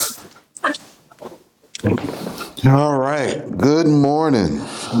All right. Good morning.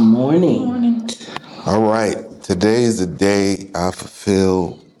 Good morning. All right. Today is the day I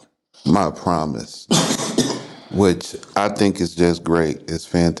fulfill my promise, which I think is just great. It's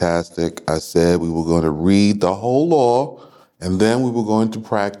fantastic. I said we were going to read the whole law and then we were going to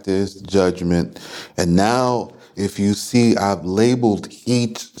practice judgment. And now, if you see, I've labeled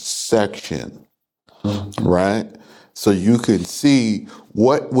each section, right? So you can see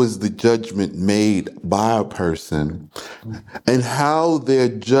what was the judgment made by a person and how their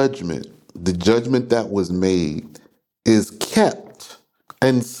judgment, the judgment that was made, is kept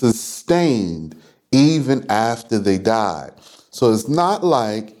and sustained even after they died. So it's not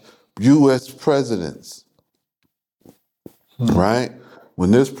like U.S. presidents, right?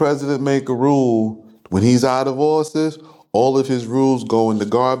 When this president make a rule, when he's out of office, all of his rules go in the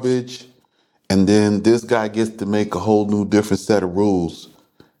garbage, and then this guy gets to make a whole new different set of rules.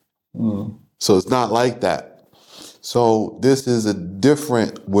 So it's not like that. So this is a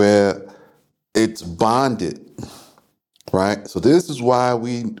different where it's bonded, right? So this is why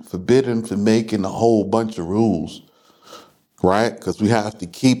we forbid him from making a whole bunch of rules, right? Because we have to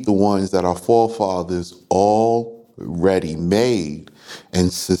keep the ones that our forefathers already made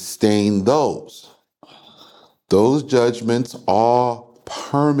and sustain those. Those judgments are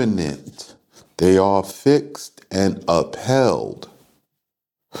permanent. They are fixed and upheld.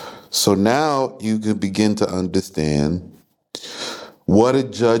 So now you can begin to understand what a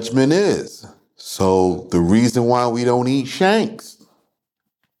judgment is. So the reason why we don't eat shanks,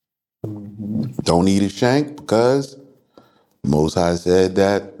 don't eat a shank because Most High said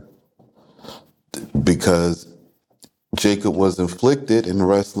that because Jacob was inflicted in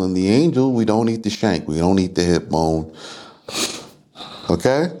wrestling the angel, we don't eat the shank, we don't eat the hip bone.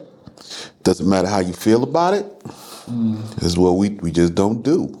 Okay? Doesn't matter how you feel about it. It's what we just don't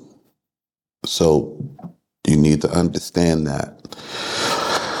do. So you need to understand that.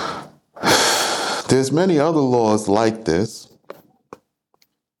 There's many other laws like this,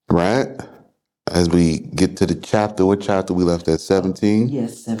 right? As we get to the chapter, what chapter we left at 17?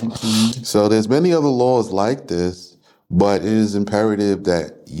 Yes, 17. So there's many other laws like this, but it is imperative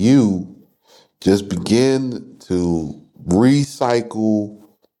that you just begin to recycle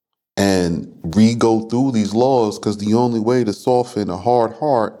and re-go through these laws, because the only way to soften a hard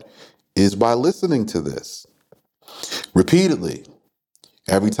heart is by listening to this repeatedly.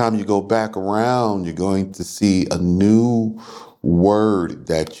 Every time you go back around, you're going to see a new word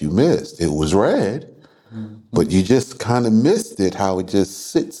that you missed. It was read, but you just kind of missed it, how it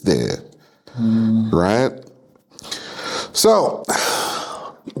just sits there, right? So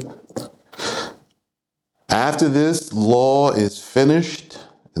after this law is finished,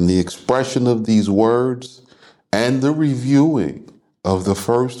 and the expression of these words and the reviewing of the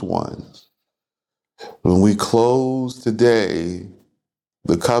first ones, when we close today,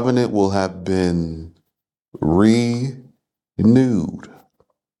 the covenant will have been renewed,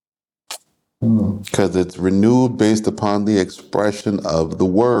 because it's renewed based upon the expression of the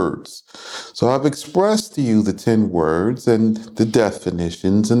words. So I've expressed to you the 10 words and the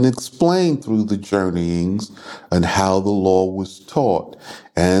definitions and explained through the journeyings and how the law was taught.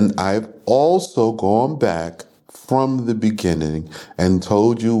 And I've also gone back from the beginning and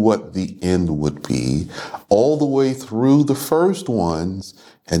told you what the end would be, all the way through the first ones.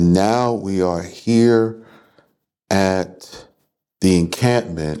 And now we are here at the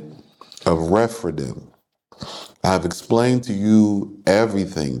encampment of Rephidim. I've explained to you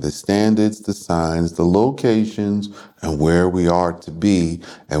everything, the standards, the signs, the locations, and where we are to be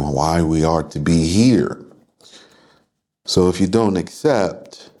and why we are to be here. So if you don't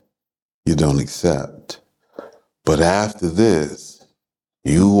accept, you don't accept. But after this,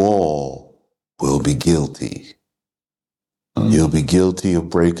 you all will be guilty. You'll be guilty of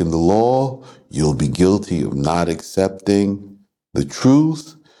breaking the law. You'll be guilty of not accepting the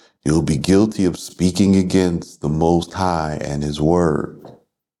truth. You'll be guilty of speaking against the Most High and His Word.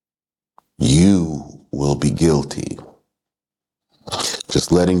 You will be guilty.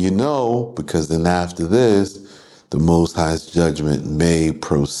 Just letting you know, because then after this, the Most High's judgment may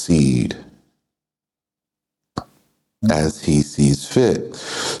proceed as He sees fit.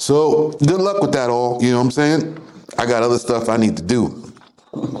 So good luck with that all. You know what I'm saying? I got other stuff I need to do.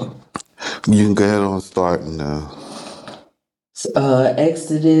 You can go ahead and start now.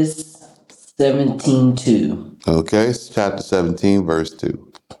 Exodus 17:2. Okay, it's chapter 17, verse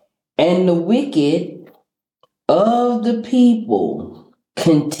 2. And the wicked of the people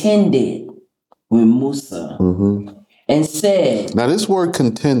contended with Musa and said, Now, this word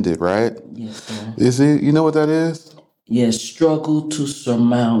contended, right? yes, sir. Is it, you know what that is? Yes, struggle to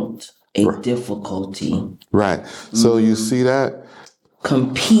surmount a difficulty. Right. So you see that?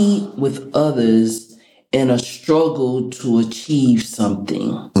 Compete with others in a struggle to achieve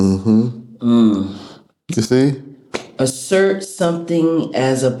something. You see? Assert something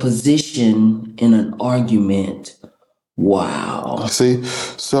as a position in an argument. Wow. See?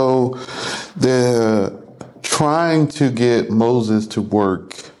 So they're trying to get Moses to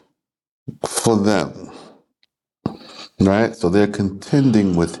work for them. Right? So they're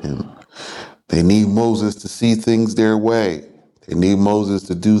contending with him. They need Moses to see things their way. They need Moses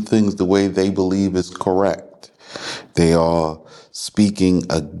to do things the way they believe is correct. They are speaking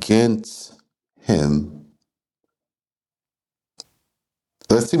against him.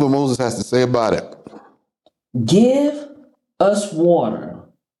 Let's see what Moses has to say about it. Give us water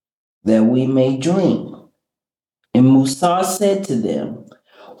that we may drink. And Musa said to them,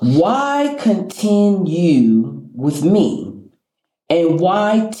 why contend you with me? And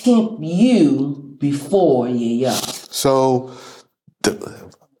why tempt you before Yah? So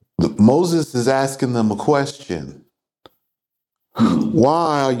Moses is asking them a question.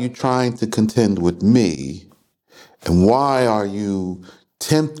 Why are you trying to contend with me? And why are you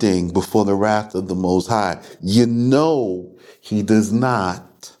tempting before the wrath of the Most High? You know he does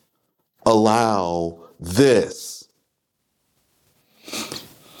not allow this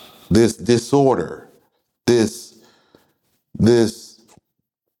disorder, this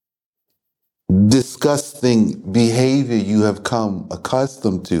disgusting behavior you have come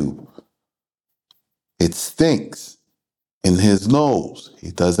accustomed to. It stinks in his nose.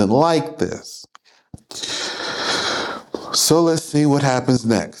 He doesn't like this. So let's see what happens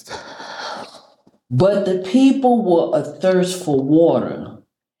next. But the people were athirst for water,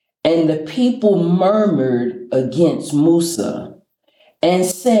 and the people murmured against Musa and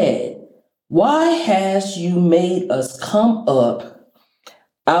said, why hast you made us come up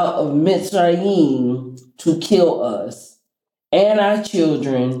out of Mitzrayim to kill us and our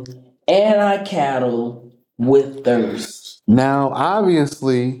children and our cattle with thirst? Now,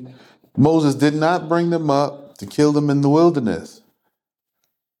 obviously, Moses did not bring them up to kill them in the wilderness.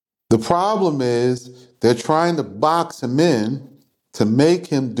 The problem is they're trying to box him in to make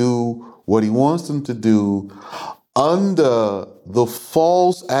him do what he wants them to do under the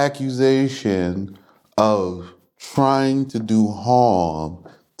false accusation of trying to do harm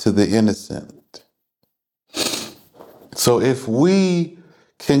to the innocent. So if we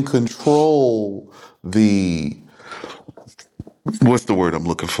can control what's the word I'm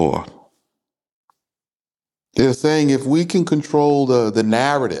looking for? They're saying if we can control the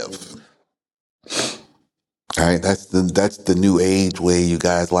narrative, all right, that's the new age way you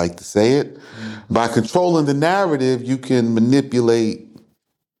guys like to say it. By controlling the narrative, you can manipulate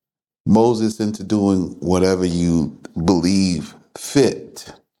Moses into doing whatever you believe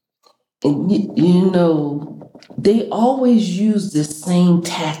fit. And you know, they always use the same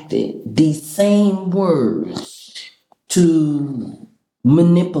tactic, the same words to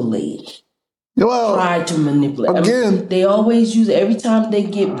manipulate. Well, Try to manipulate. again, they always use every time they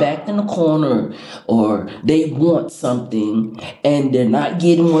get backed in the corner or they want something and they're not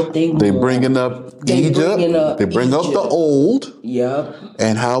getting what they want. They bringing up Egypt. They bring up the old. Yep.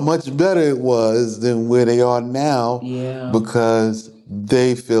 And how much better it was than where they are now. Yeah. Because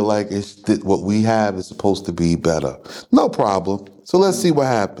they feel like what we have is supposed to be better. No problem. So let's see what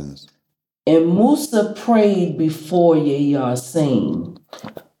happens. And Musa prayed before Yah, saying,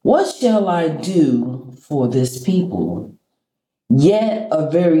 what shall I do for this people? Yet a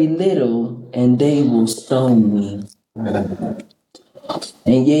very little, and they will stone me.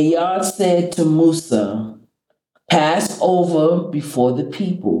 And Yah said to Musa, pass over before the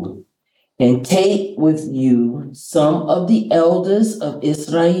people, and take with you some of the elders of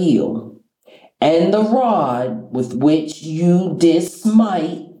Israel, and the rod with which you did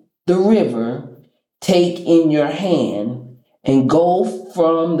smite the river, take in your hand, and go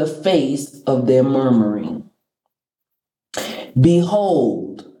from the face of their murmuring.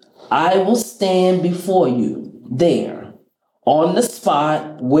 Behold, I will stand before you there, on the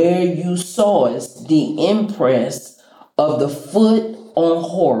spot where you sawest the impress of the foot on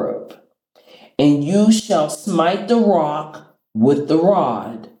Horeb, and you shall smite the rock with the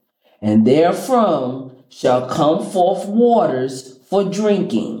rod, and therefrom shall come forth waters for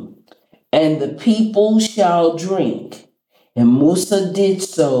drinking, and the people shall drink. And Musa did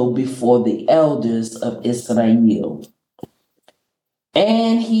so before the elders of Israel.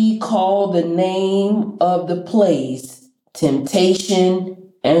 And he called the name of the place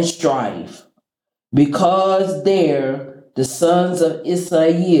Temptation and Strife, because there the sons of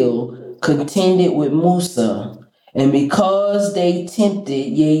Israel contended with Musa And because they tempted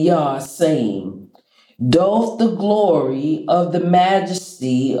Yah, saying, doth the glory of the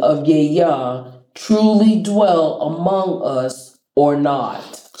majesty of Yah truly dwell among us or not?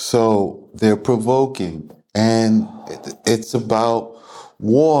 So they're provoking, and it's about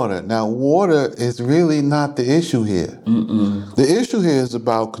water. Now, water is really not the issue here. The issue here is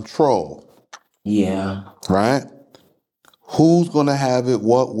about control, Yeah. right? Who's going to have it,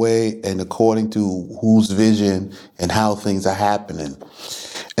 what way, and according to whose vision and how things are happening.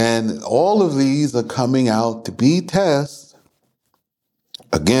 And all of these are coming out to be tests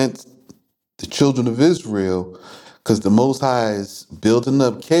against the children of Israel, because the Most High is building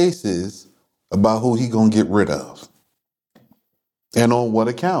up cases about who he going to get rid of and on what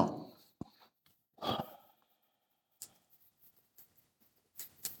account.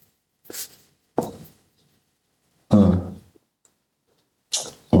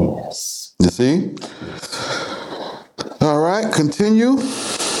 Yes. You see? All right, continue.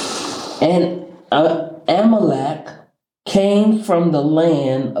 And Amalek came from the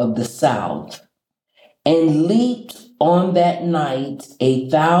land of the south and leaped on that night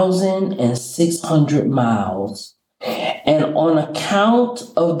 1,600 miles. And on account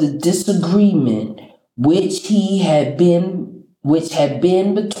of the disagreement which had been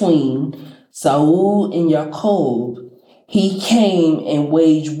between Saul and Jacob, he came and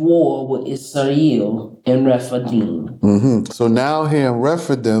waged war with Israel and Rephidim. So now here in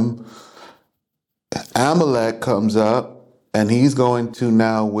Rephidim, Amalek comes up and he's going to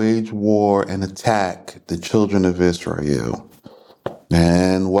now wage war and attack the children of Israel.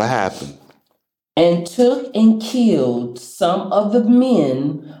 And what happened? And took and killed some of the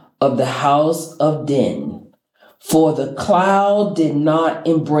men of the house of Den, for the cloud did not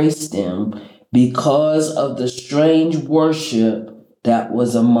embrace them because of the strange worship that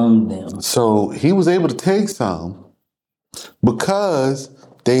was among them. So he was able to take some because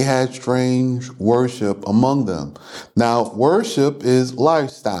they had strange worship among them. Now, worship is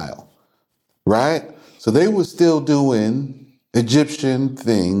lifestyle, right? So they were still doing Egyptian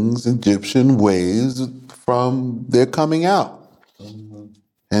things, Egyptian ways from their coming out.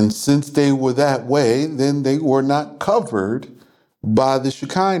 And since they were that way, then they were not covered by the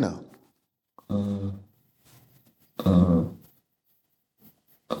Shekinah.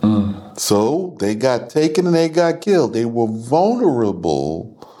 So they got taken and they got killed. They were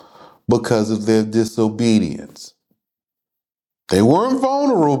vulnerable because of their disobedience. They weren't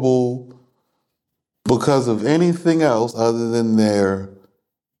vulnerable because of anything else other than their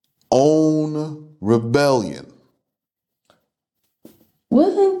own rebellion.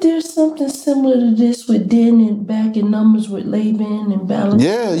 Wasn't there something similar to this with Den and back in Numbers with Laban and Balaam?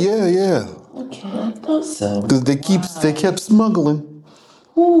 Yeah. Okay, I thought so. Because they kept smuggling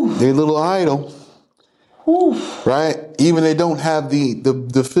their little idol. Right? Even they don't have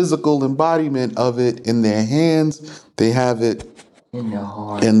the physical embodiment of it in their hands, they have it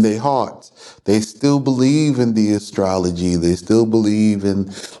in their hearts. They still believe in the astrology. They still believe in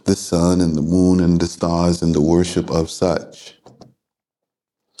the sun and the moon and the stars and the worship of such.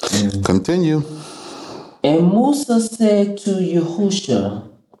 Continue. And Musa said to Yahusha,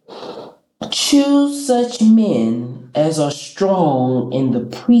 choose such men as are strong in the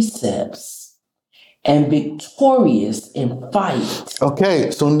precepts and victorious in fight.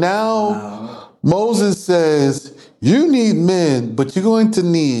 Okay, so now Moses says, you need men, but you're going to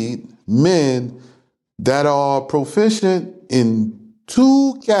need men that are proficient in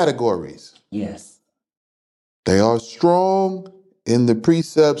two categories. Yes. They are strong in the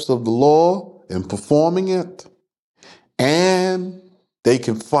precepts of the law and performing it, and they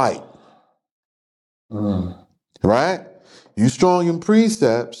can fight. Right? You strong in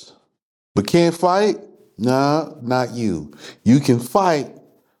precepts, but can't fight? Nah, not you. You can fight,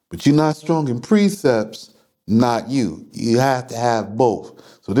 but you're not strong in precepts, not you. You have to have both.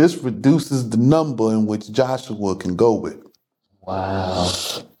 So this reduces the number in which Joshua can go with. Wow.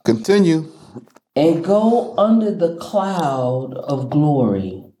 Continue. And go under the cloud of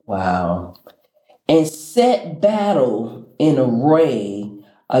glory. Wow. And set battle in array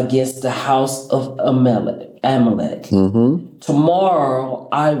against the house of Amalek. Tomorrow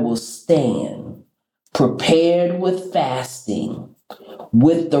I will stand, prepared with fasting,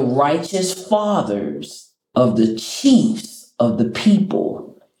 with the righteous fathers of the chiefs of the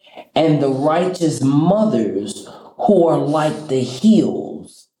people, and the righteous mothers who are like the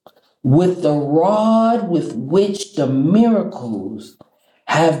hills, with the rod with which the miracles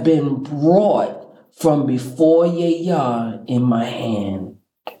have been brought from before Yah in my hand.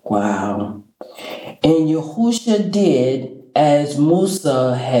 Wow. And Yahusha did as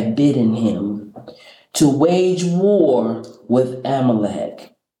Musa had bidden him. to wage war with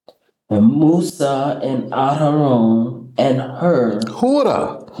Amalek. And Musa and Aharon and Hur.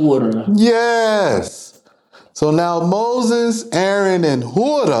 Yes. So now Moses, Aaron, and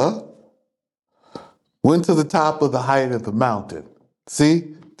Hur went to the top of the height of the mountain.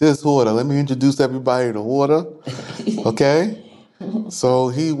 See, this Hur. Let me introduce everybody to Hur. Okay? So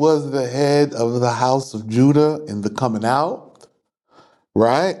he was the head of the house of Judah in the coming out,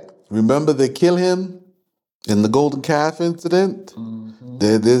 right? Remember they kill him in the golden calf incident?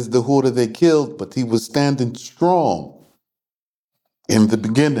 There's the Hur they killed, but he was standing strong in the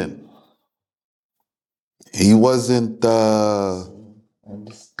beginning. He wasn't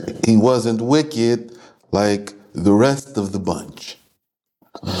wicked like the rest of the bunch.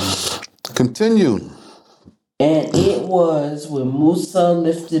 Continue. And it was when Musa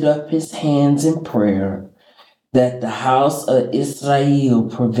lifted up his hands in prayer that the house of Israel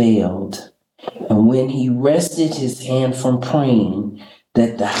prevailed. And when he rested his hand from praying,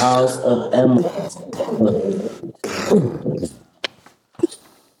 that the house of Amalek.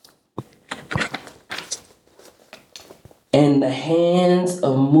 And the hands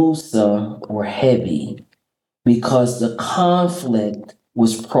of Musa were heavy, because the conflict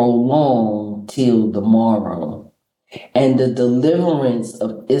was prolonged till the morrow, and the deliverance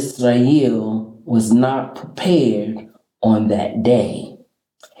of Israel was not prepared on that day.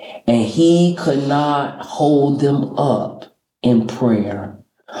 And he could not hold them up in prayer,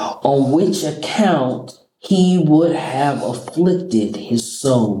 on which account he would have afflicted his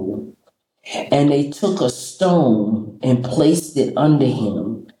soul. And they took a stone and placed it under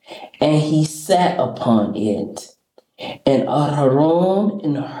him, and he sat upon it. And Aharon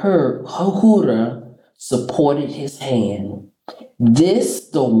and Hur supported his hand, this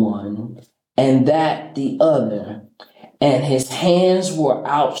the one, and that the other, and his hands were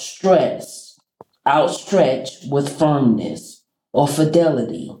outstretched with firmness or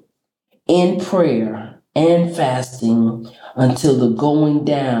fidelity, in prayer and fasting until the going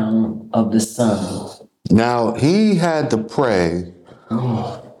down of the sun. Now he had to pray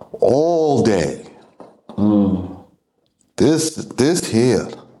all day. This here.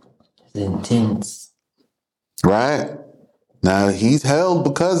 It's intense. Right? Now he's held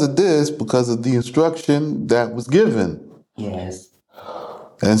because of this, because of the instruction that was given. Yes.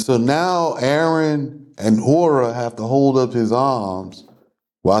 And so now Aaron and Hur have to hold up his arms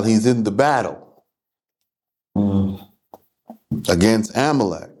while he's in the battle against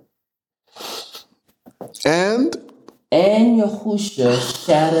Amalek. And Yahushua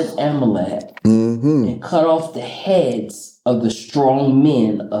shattered Amalek and cut off the heads of the strong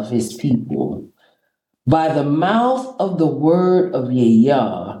men of his people by the mouth of the word of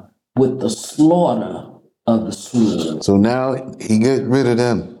Yah with the slaughter of the sword. So now he get rid of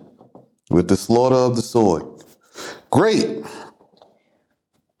them with the slaughter of the sword. Great.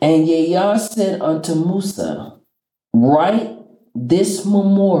 And Yah said unto Musa, write this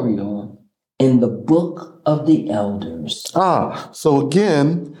memorial in the book of the elders. So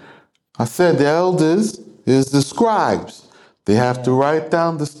again, I said the elders is the scribes. They have to write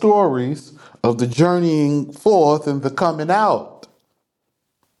down the stories of the journeying forth and the coming out.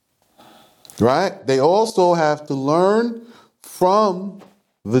 Right? They also have to learn from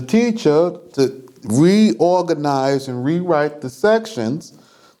the teacher to reorganize and rewrite the sections,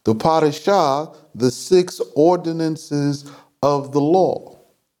 the parashah, the 6 ordinances of the law.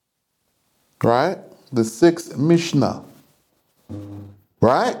 Right? The 6 Mishnah.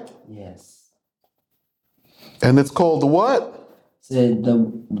 Right? Yes. And it's called the what? Said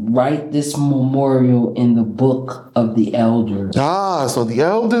write this memorial in the book of the elders. So the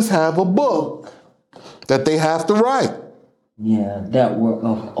elders have a book that they have to write. Yeah, that were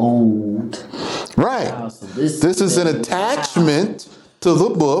of old. Right. So this is an attachment to the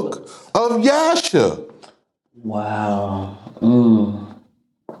book of Yasha. Wow.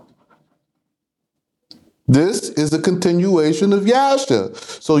 This is a continuation of Yasha.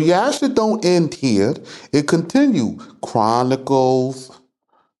 So Yasha don't end here. It continue. Chronicles,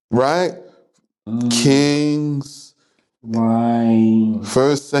 right? Kings, right.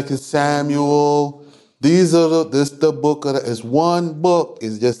 1st, 2nd Samuel. These are the book of it's one book.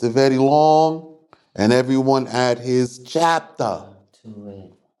 It's just a very long, and everyone add his chapter to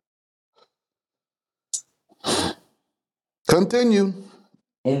it. Continue.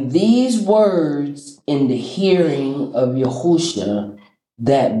 And these words in the hearing of Yahushua,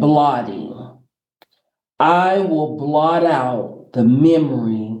 that blotting, I will blot out the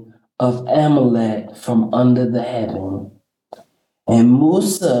memory of Amalek from under the heaven. And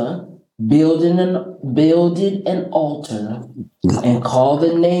Musa builded an altar and called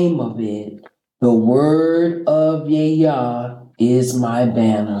the name of it The word of Yah is my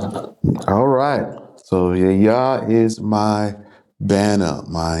banner. All right. So Yah is my banner,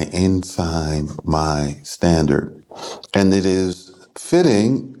 my ensign, my standard. And it is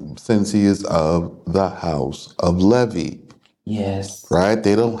fitting since he is of the house of Levi. Yes. Right?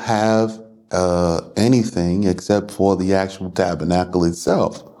 They don't have anything except for the actual tabernacle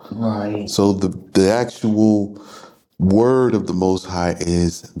itself. Right. So the actual word of the Most High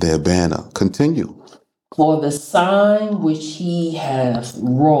is their banner. Continue. For the sign which he hath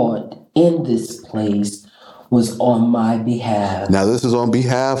wrought in this place was on my behalf. Now, this is on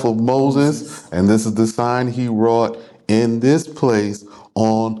behalf of Moses, and this is the sign he wrought in this place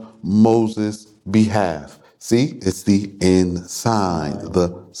on Moses' behalf. See, it's the ensign,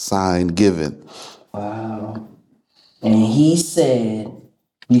 the sign given. Wow. And he said,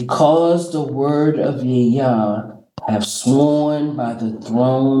 because the word of Yah have sworn by the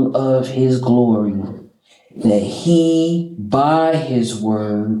throne of his glory, that he by his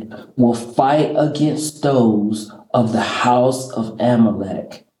word will fight against those of the house of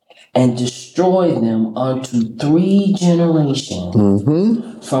Amalek and destroy them unto 3 generations,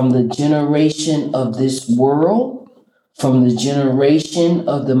 from the generation of this world, from the generation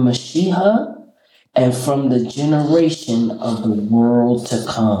of the Mashiach, and from the generation of the world to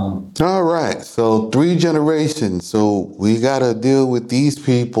come. All right, so 3 generations. So we got to deal with these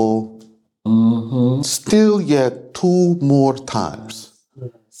people still yet 2 more times.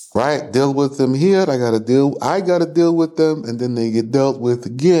 Right? Deal with them here. I gotta deal with them, and then they get dealt with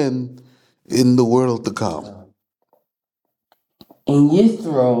again in the world to come. And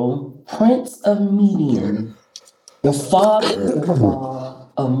Yithro, prince of Midian, the father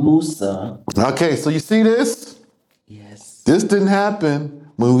of Musa. Okay, so you see this? Yes. This didn't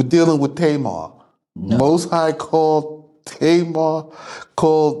happen when we were dealing with Tamar. No. Most High called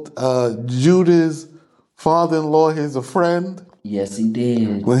Judah's father-in-law his a friend. Yes, he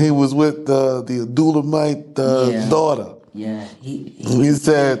did. When he was with the Adulamite daughter. Yeah, he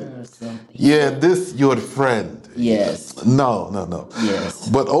said, yeah, this your friend. Yes. No. Yes.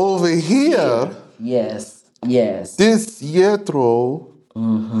 But over here, yes, this Jethro,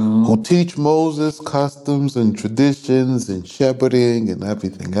 who teach Moses customs and traditions and shepherding and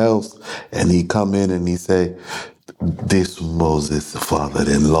everything else, and he come in and he say, this Moses, the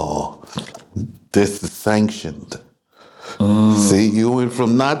father-in-law, this is sanctioned. See, you went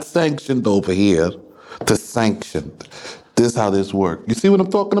from not sanctioned over here to sanctioned. This is how this works. You see what I'm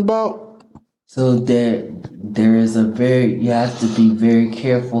talking about? So there is you have to be very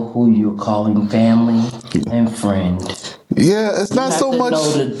careful who you're calling family and friend. Yeah, it's not so much.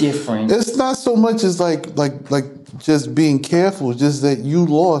 Know the difference. It's not so much as like just being careful. Just that you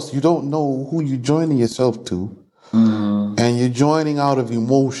lost. You don't know who you're joining yourself to. And you're joining out of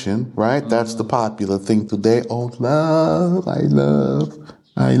emotion, right? That's the popular thing today. Oh, love, I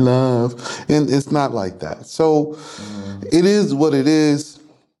love. And it's not like that. So it is what it is.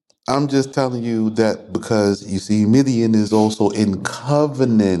 I'm just telling you that because you see, Midian is also in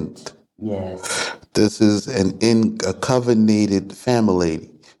covenant. Yes. This is a covenanted family.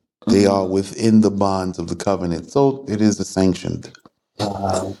 They are within the bonds of the covenant. So it is a sanctioned.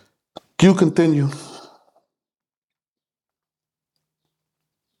 You continue.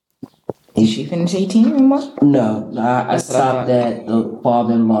 Did she finish 18 or what? No, I stopped at the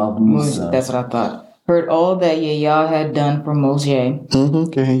father-in-law of Musa. That's what I thought. Heard all that Yah had done for Moshe.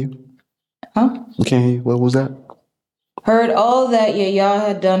 Can't hear you. Huh? Can't hear you. What was that? Heard all that Yah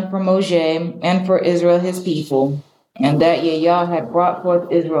had done for Moshe and for Israel his people, and that Yah had brought forth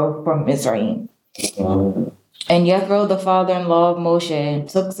Israel from Mizraim. And Jethro, the father-in-law of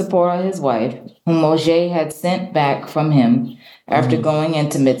Moshe, took Zipporah his wife, whom Moshe had sent back from him after going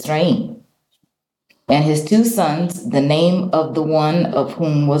into Mizraim. And his 2 sons, the name of the one of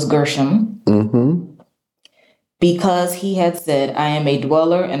whom was Gershom, because he had said, I am a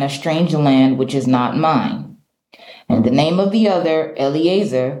dweller in a strange land which is not mine. And the name of the other,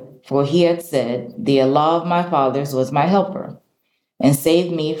 Eleazar, for he had said, the Allah of my fathers was my helper, and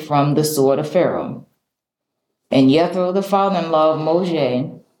saved me from the sword of Pharaoh. And Jethro, the father-in-law of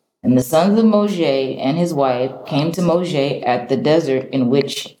Moshe, and the sons of Moshe and his wife came to Moshe at the desert in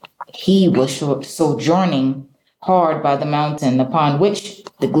which he was sojourning hard by the mountain upon which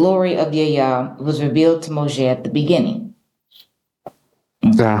the glory of Yah was revealed to Moshe at the beginning.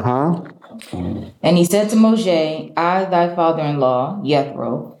 And he said to Moshe, I, thy father-in-law,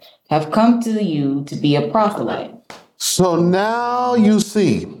 Jethro, have come to you to be a proselyte. So now you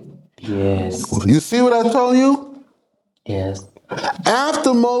see. Yes. You see what I told you? Yes.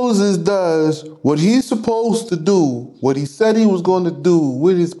 After Moses does what he's supposed to do, what he said he was going to do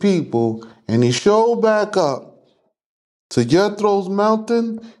with his people, and he showed back up to Jethro's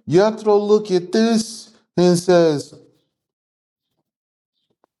mountain, Jethro look at this and says,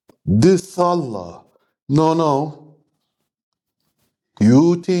 this Allah. No, no.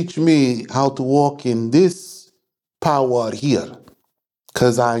 You teach me how to walk in this power here.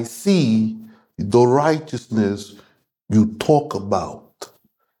 Because I see the righteousness you talk about.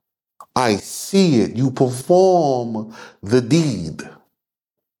 I see it. You perform the deed.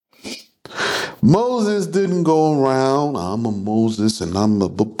 Moses didn't go around, I'm a Moses and I'm a...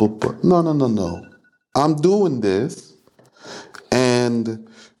 No, no, no, no. I'm doing this and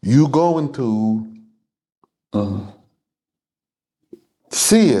you going to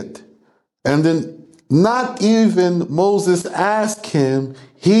see it. And then not even Moses asked him,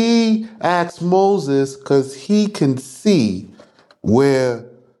 he asked Moses because he can see where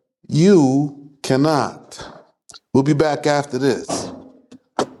you cannot. We'll be back after this.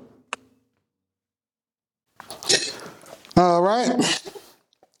 All right.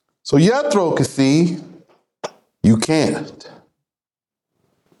 So Jethro can see, you can't.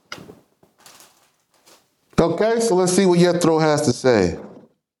 Okay, so let's see what Jethro has to say.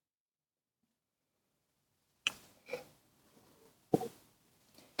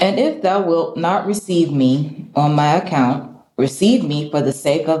 And if thou wilt not receive me on my account, receive me for the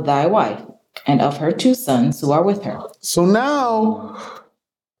sake of thy wife and of her 2 sons who are with her. So now,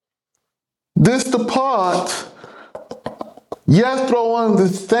 this the part Jethro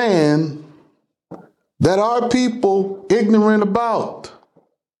understand that our people ignorant about.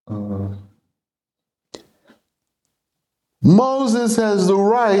 Moses has the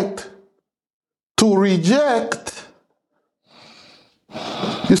right to reject.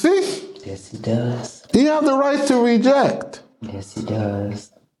 You see? Yes, he does. He has the right to reject. Yes, he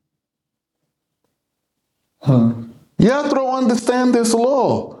does. Jethro understand this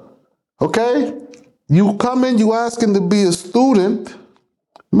law. Okay? You come in, you asking to be a student.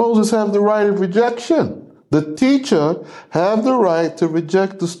 Moses have the right of rejection. The teacher have the right to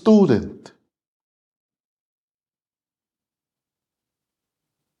reject the student.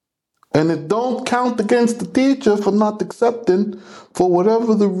 And it don't count against the teacher for not accepting for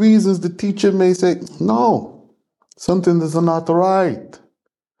whatever the reasons the teacher may say, no, something is not right.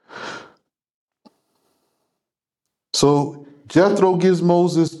 So Jethro gives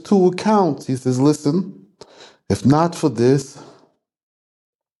Moses 2 accounts. He says, listen, if not for this,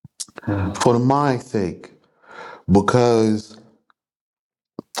 for my sake, because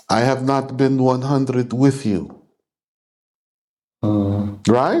I have not been 100 with you.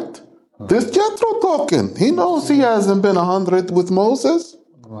 Right? This Jethro talking. He knows he hasn't been 100 with Moses.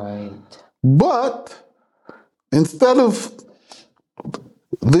 Right. But instead of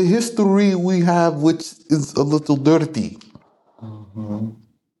the history we have, which is a little dirty,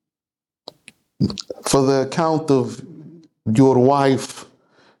 for the account of your wife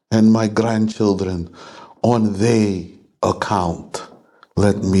and my grandchildren, on their account,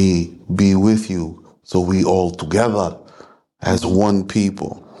 let me be with you so we all together as one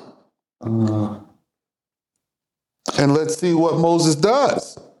people. And let's see what Moses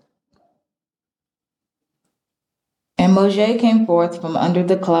does. And Moshe came forth from under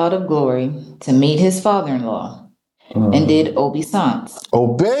the cloud of glory to meet his father-in-law, and did obeisance.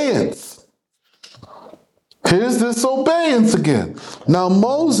 Obedience. Here's disobedience again. Now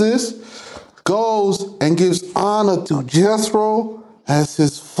Moses goes and gives honor to Jethro as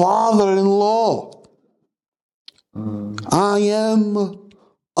his father-in-law. I am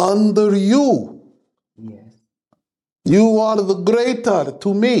under you. Yes. You are the greater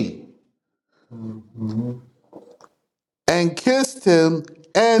to me. And kissed him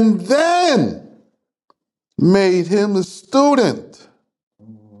and then made him a student.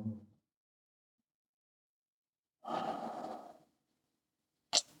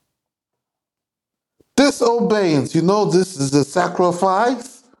 Disobedience, you know, this is a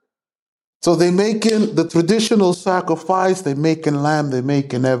sacrifice. So they making the traditional sacrifice, they making lamb, they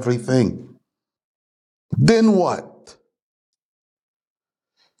making everything. Then what?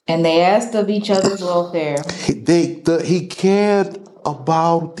 And they asked of each other's welfare. He cared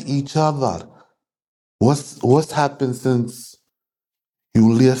about each other. What's happened since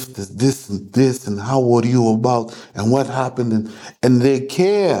you left this and this, and how were you about, and what happened, and they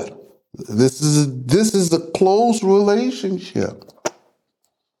care. This is a close relationship.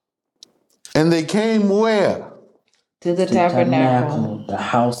 And they came where? To the tabernacle. The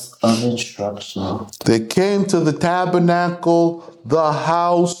house of instruction. They came to the tabernacle, the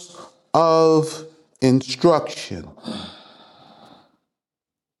house of instruction.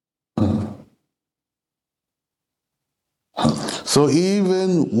 So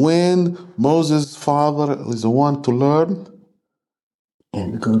even when Moses' father is the one to learn,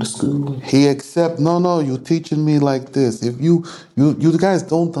 And to go to school. he accept, no, you're teaching me like this. If you guys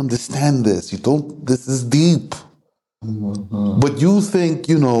don't understand this. This is deep. But you think,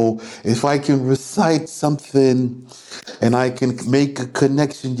 if I can recite something and I can make a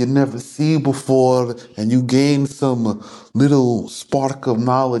connection you never see before and you gain some little spark of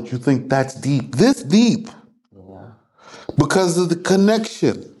knowledge, you think that's deep. This deep. Yeah. Because of the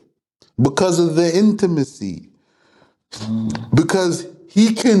connection, because of the intimacy, because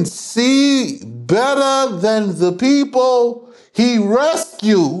he can see better than the people he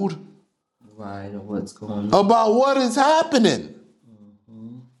rescued Right, of what's going on. about what is happening.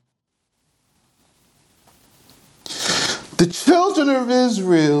 The children of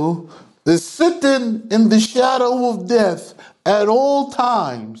Israel is sitting in the shadow of death at all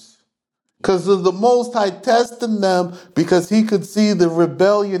times because of the Most High testing them because he could see the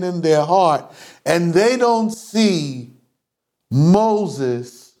rebellion in their heart. And they don't see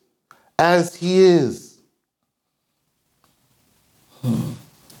Moses as he is.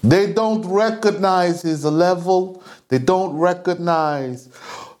 They don't recognize his level. They don't recognize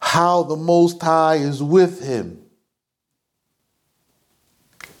how the Most High is with him.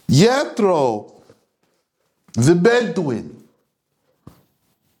 Jethro, the Bedouin,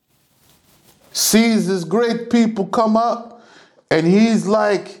 sees this great people come up and he's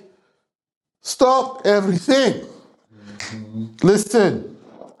like, stop everything. Listen,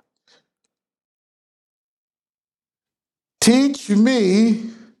 teach me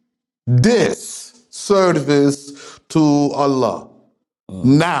this service to Allah.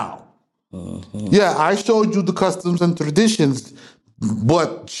 Now. Yeah, I showed you the customs and traditions,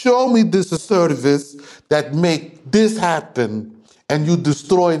 but show me this service that make this happen and you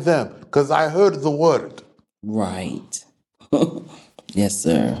destroy them. Because I heard the word. Right. Yes,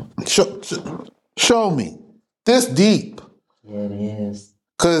 sir. Show me. This deep. Yeah, it is.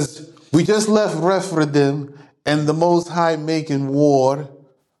 Because we just left Rephidim and the Most High making war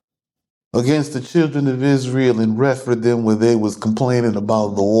against the children of Israel in Rephidim where they was complaining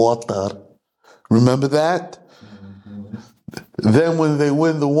about the water. Remember that? Then when they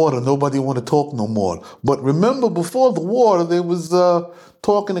win the water, nobody want to talk no more. But remember, before the war, they was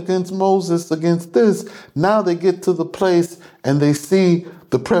talking against Moses, against this. Now they get to the place and they see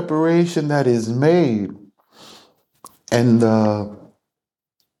the preparation that is made. And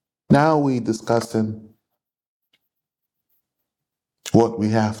now we discussing what we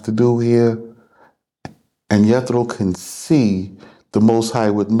have to do here. And Jethro can see the Most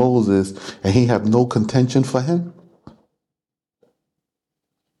High with Moses, and he have no contention for him.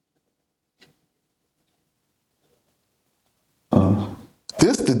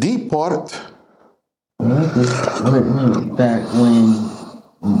 This the deep part. Back when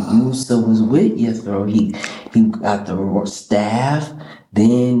Musa was with Yethro, he got the staff.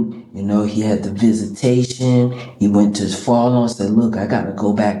 Then, he had the visitation. He went to his father and said, look, I got to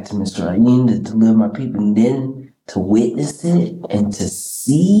go back to Mizraim to deliver my people. And then to witness it and to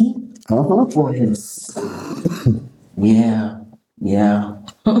see for his... Yeah. Yeah.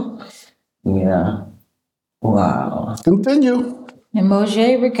 Yeah. Wow. Continue. And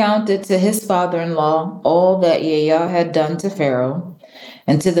Moshe recounted to his father-in-law all that Yahweh had done to Pharaoh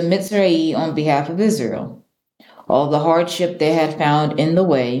and to the Mitzrayim on behalf of Israel, all the hardship they had found in the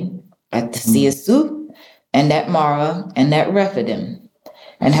way at the Sea of Suf and at Marah and at Rephidim,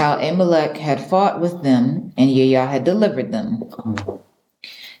 and how Amalek had fought with them and Yahweh had delivered them.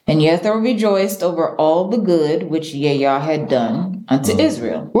 And Jethro rejoiced over all the good which Yahweh had done unto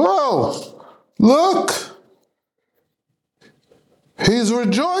Israel. Whoa! Look! He's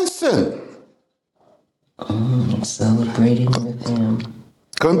rejoicing. Celebrating with him.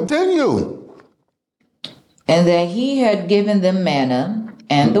 Continue. And that he had given them manna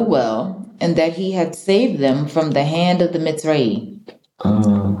and the well, and that he had saved them from the hand of the Mitzrayim.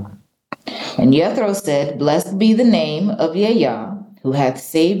 And Jethro said, blessed be the name of Yahweh, who hath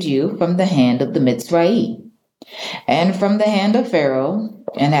saved you from the hand of the Mitzrayim, and from the hand of Pharaoh,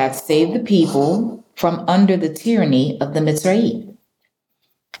 and hath saved the people from under the tyranny of the Mitzrayim.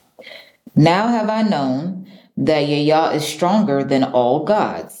 Now have I known that Yahweh is stronger than all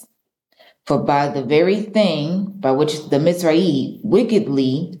gods. For by the very thing by which the Mitzrayim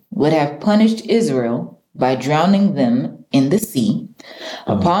wickedly would have punished Israel by drowning them in the sea,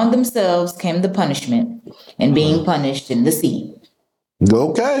 upon themselves came the punishment, and being punished in the sea.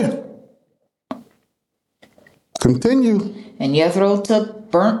 Okay. Continue. And Jethro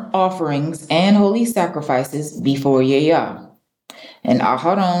took burnt offerings and holy sacrifices before Yahweh. And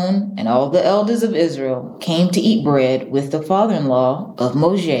Aharon and all the elders of Israel came to eat bread with the father-in-law of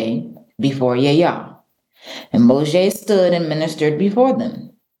Moshe before Yahweh. And Moshe stood and ministered before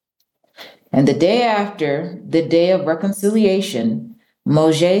them. And the day after, the day of reconciliation,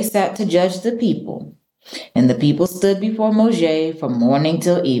 Moshe sat to judge the people. And the people stood before Moshe from morning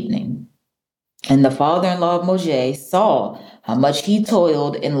till evening. And the father-in-law of Moshe saw how much he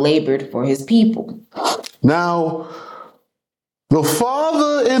toiled and labored for his people. Now, the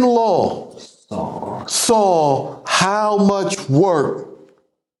father-in-law saw how much work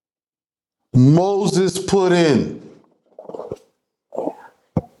Moses put in.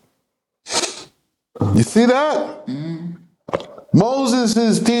 You see that?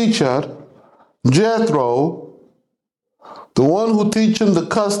 Moses' teacher, Jethro, the one who teach him the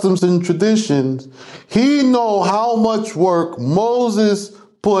customs and traditions, he know how much work Moses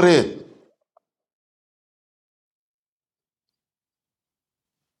put in.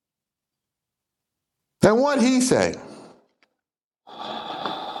 And what he say?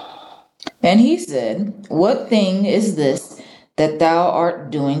 And he said, "What thing is this that thou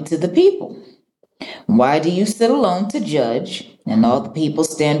art doing to the people? Why do you sit alone to judge, and all the people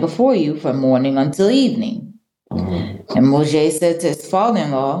stand before you from morning until evening?" And Moshe said to his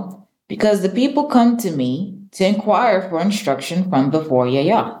father-in-law, "Because the people come to me to inquire for instruction from before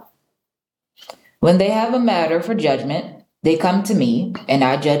Yahweh. When they have a matter for judgment, they come to me, and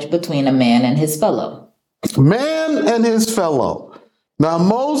I judge between a man and his fellow." Man and his fellow. Now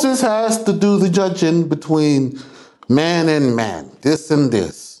Moses has to do the judging between man and man, this and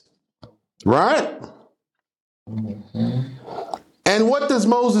this, right? And what does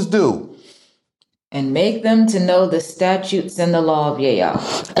Moses do? And make them to know the statutes and the law of Yahweh.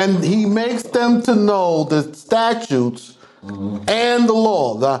 And he makes them to know the statutes and the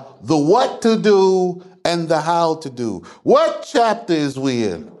law, the what to do and the how to do. What chapter is we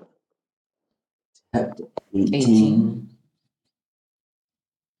in? Chapter 18.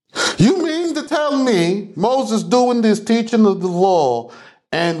 You mean to tell me Moses doing this teaching of the law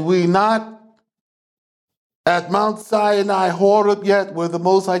and we not at Mount Sinai Horeb yet where the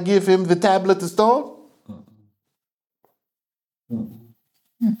Most High give him the tablet of stone?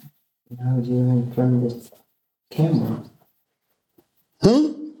 Now you're in front of the camera.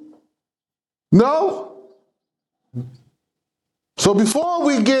 No? So before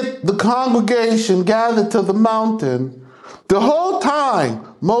we get the congregation gathered to the mountain, the whole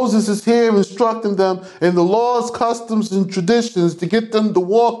time Moses is here instructing them in the laws, customs, and traditions to get them to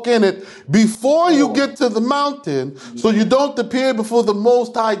walk in it before you get to the mountain so you don't appear before the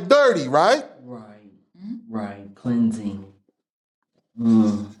Most High dirty, right? Right. Cleansing.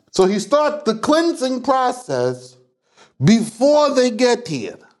 So he starts the cleansing process before they get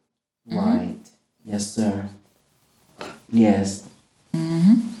here. Right. Yes, sir. Yes.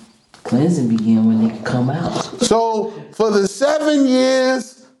 Cleansing began when they come out. So for the 7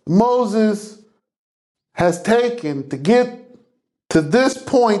 years Moses has taken to get to this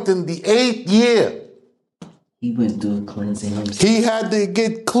point in the 8th year, He went through a cleansing himself. he had to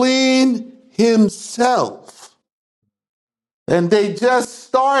get clean himself. And they just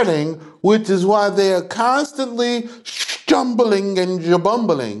starting, which is why they are constantly stumbling and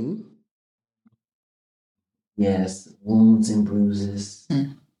jabumbling. Yes. Wounds and bruises.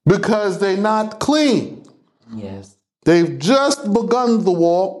 Because they're not clean. Yes. They've just begun the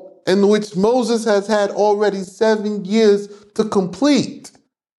walk in which Moses has had already 7 years to complete.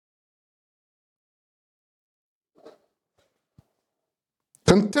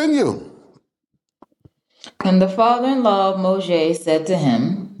 Continue. And the father-in-law of Moshe said to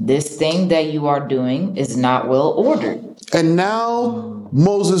him, "This thing that you are doing is not well ordered." And now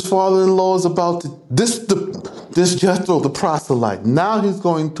Moses' father-in-law is about to this Jethro, the proselyte. Now he's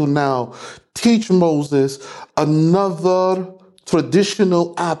going to now teach Moses another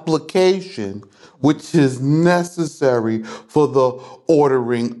traditional application which is necessary for the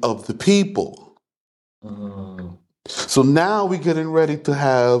ordering of the people. So now we're getting ready to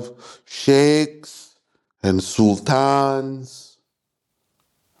have sheikhs and sultans.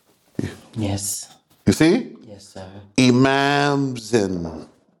 Yes. You see? Yes, sir. Imams and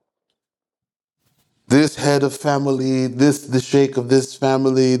this head of family, this the sheikh of this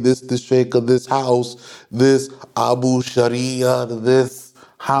family, this the sheikh of this house, this Abu Sharia, this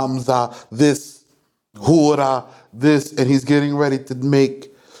Hamza, this Hura, this, and he's getting ready to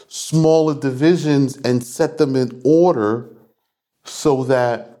make smaller divisions and set them in order so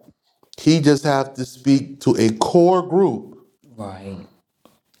that he just have to speak to a core group Right.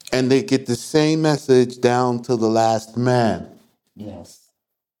 and they get the same message down to the last man. Yes.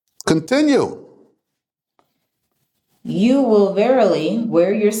 Continue. You will verily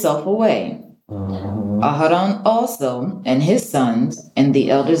wear yourself away. Aharon also and his sons and the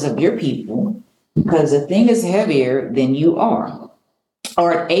elders of your people, because the thing is heavier than you are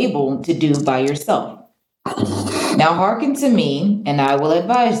able to do by yourself. Now hearken to me, and I will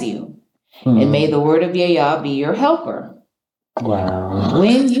advise you, and may the word of Yahweh be your helper. Wow.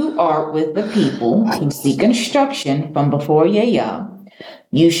 When you are with the people who seek instruction from before Yahweh,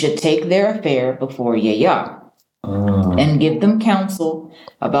 you should take their affair before Yahweh and give them counsel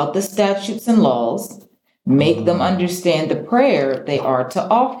about the statutes and laws. Make them understand the prayer they are to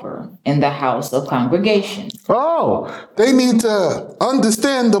offer in the house of congregation. Oh, they need to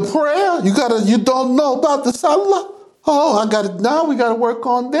understand the prayer. You don't know about the salah. Oh, now we gotta work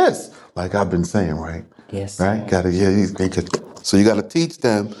on this. Like I've been saying, right? Yes. Right? So you gotta teach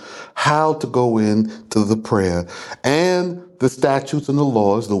them how to go into the prayer and the statutes and the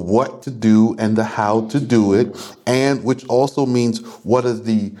laws, the what to do and the how to do it, and which also means what are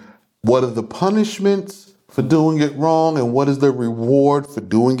the punishments for doing it wrong and what is the reward for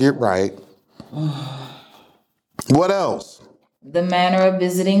doing it right. What else? The manner of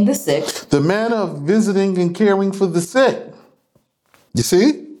visiting the sick. The manner of visiting and caring for the sick. You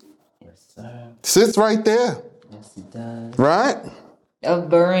see? Yes, sir. Sits right there. Yes, it does. Right? Of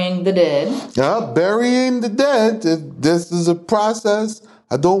burying the dead. Burying the dead. This is a process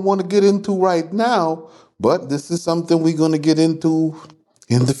I don't want to get into right now, but this is something we're going to get into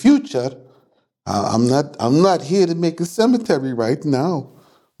in the future. I'm not here to make a cemetery right now,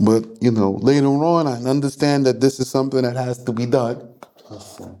 but later on I understand that this is something that has to be done.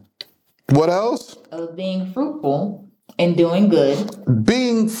 Yes, sir. What else? Of being fruitful in doing good.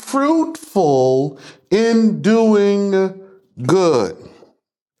 Being fruitful in doing good.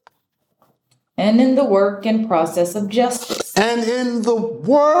 And in the work and process of justice. And in the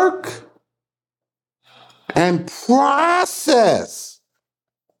work and process.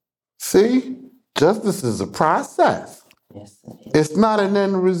 See? Justice is a process. Yes, sir. It's not an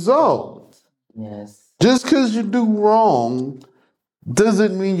end result. Yes. Just because you do wrong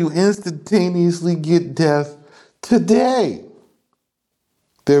doesn't mean you instantaneously get death today.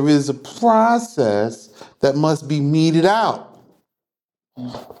 There is a process that must be meted out.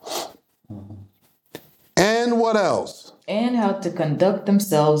 And what else? And how to conduct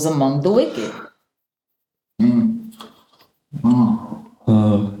themselves among the wicked.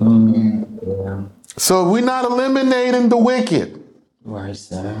 So we're not eliminating the wicked. Right,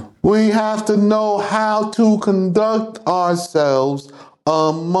 sir. We have to know how to conduct ourselves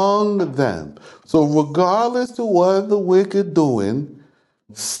among them. So regardless to what the wicked doing,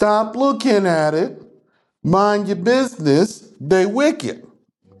 stop looking at it. Mind your business. They wicked.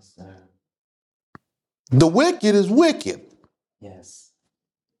 Yes, sir. The wicked is wicked. Yes.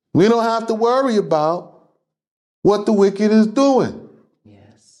 We don't have to worry about what the wicked is doing.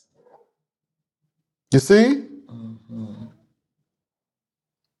 Yes. You see?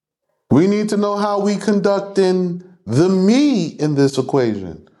 We need to know how we conducting the me in this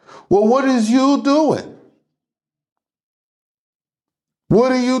equation. Well, what is you doing?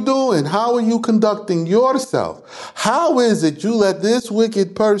 What are you doing? How are you conducting yourself? How is it you let this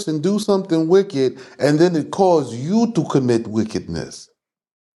wicked person do something wicked and then it causes you to commit wickedness?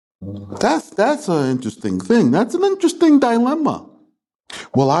 That's an interesting thing. That's an interesting dilemma.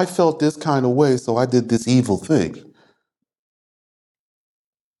 Well, I felt this kind of way, so I did this evil thing.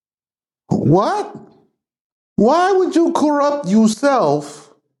 What? Why would you corrupt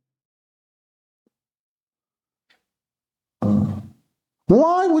yourself?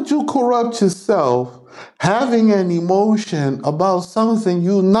 Why would you corrupt yourself having an emotion about something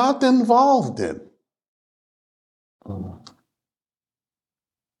you're not involved in?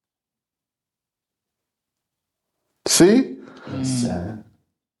 See? Yes, sir.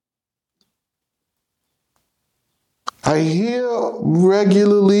 I hear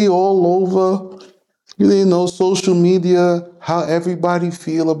regularly all over, social media, how everybody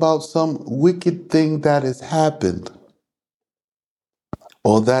feel about some wicked thing that has happened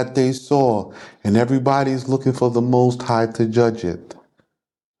or that they saw, and everybody's looking for the Most High to judge it.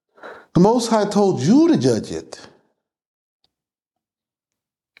 The Most High told you to judge it.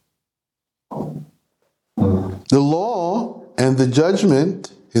 The law and the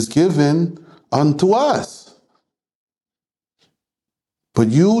judgment is given unto us. But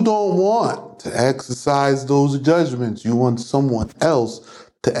you don't want to exercise those judgments. You want someone else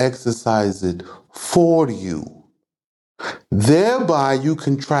to exercise it for you. Thereby, you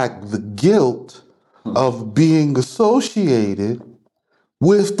contract the guilt of being associated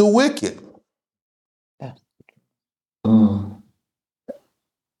with the wicked.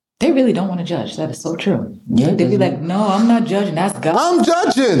 They really don't want to judge. That is so true. Yeah, They'd be like, no, I'm not judging. That's God. I'm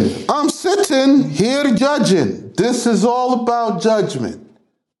judging. I'm sitting here judging. This is all about judgment.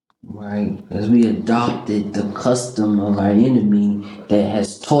 right, because we adopted the custom of our enemy that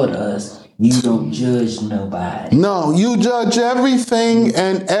has taught us you don't judge nobody. No, you judge everything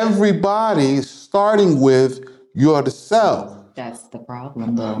and everybody, starting with yourself. That's the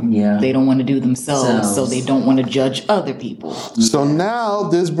problem, though. Yeah. They don't want to do themselves, so they don't want to judge other people. So now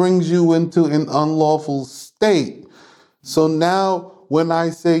this brings you into an unlawful state. So now when I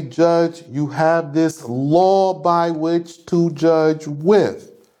say judge, you have this law by which to judge with.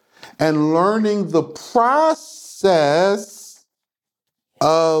 And learning the process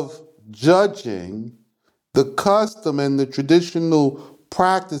of judging, the custom and the traditional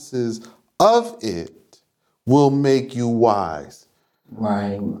practices of it will make you wise.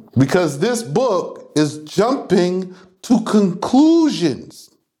 Right. Because this book is jumping to conclusions.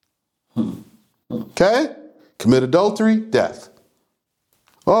 Okay? Commit adultery, death.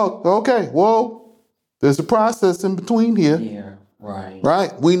 Oh, okay. Well, there's a process in between here. Yeah, right.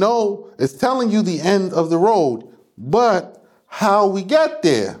 Right? We know it's telling you the end of the road, but how we get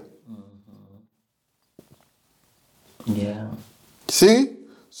there. Yeah. See?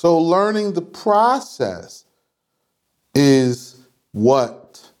 So learning the process is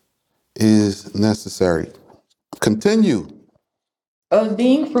what is necessary. Continue. Of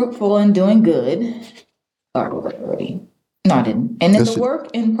being fruitful and doing good. Already. No, I didn't. And in the work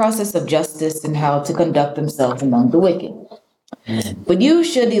and process of justice and how to conduct themselves among the wicked. But you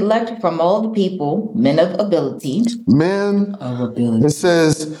should elect from all the people men of ability. Men Of ability. It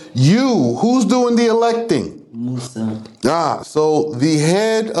says, you, who's doing the electing? Musa. So the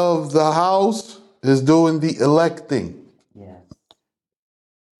head of the house is doing the electing. Yes.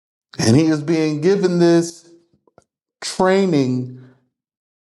 And he is being given this training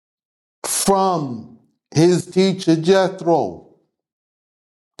from his teacher Jethro.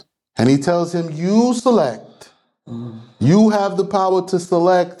 And he tells him, you select. You have the power to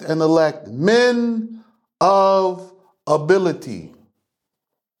select and elect men of ability.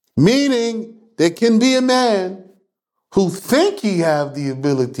 Meaning, there can be a man who think he have the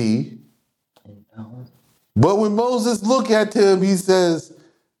ability, but when Moses look at him, he says,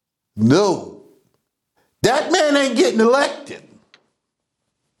 no, that man ain't getting elected.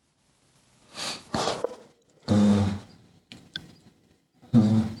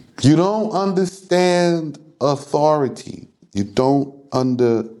 You don't understand authority. You don't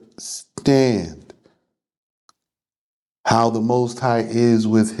understand how the Most High is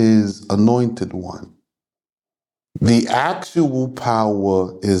with his anointed one. The actual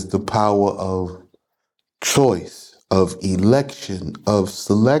power is the power of choice, of election, of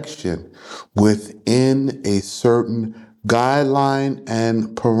selection within a certain guideline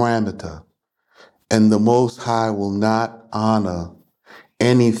and parameter. And the Most High will not honor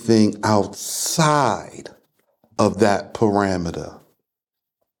anything outside of that parameter.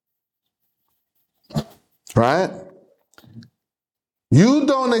 Right? You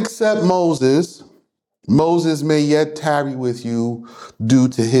don't accept Moses. Moses may yet tarry with you due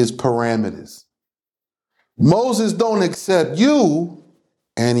to his parameters. Moses don't accept you,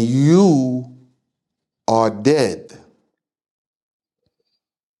 and you are dead.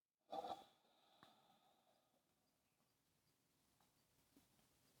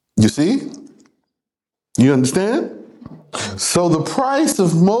 You see? You understand? So the price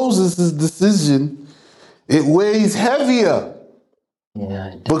of Moses' decision, it weighs heavier.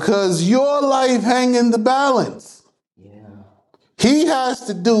 Yeah. Because your life hangs in the balance. Yeah. He has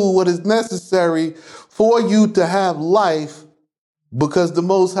to do what is necessary for you to have life because the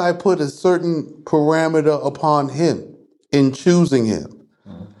Most High put a certain parameter upon him in choosing him.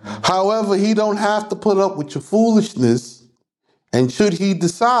 However, he don't have to put up with your foolishness. And should he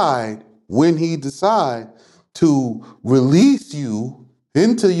decide, when he decide to release you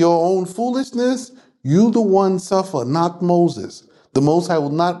into your own foolishness, you the one suffer, not Moses. The Most High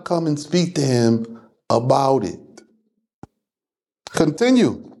will not come and speak to him about it.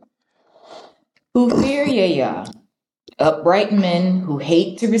 Continue. Who fear Yah, upright men who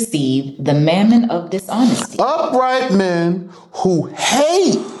hate to receive the mammon of dishonesty. Upright men who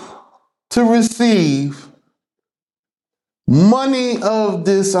hate to receive money of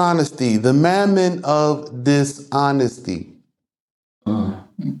dishonesty, the mammon of dishonesty.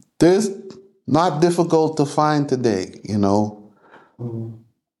 This not difficult to find today, you know.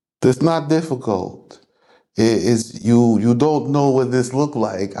 It's not difficult. It is you don't know what this look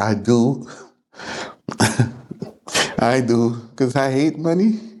like. I do. I do, because I hate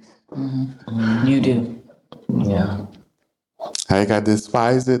money. You do. Yeah. Like I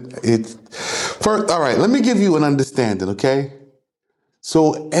despise it. It's first. All right, let me give you an understanding, okay?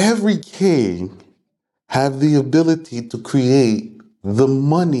 So every king have the ability to create the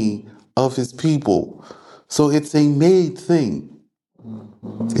money of his people. So it's a made thing.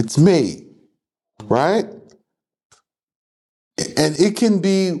 It's made, right? And it can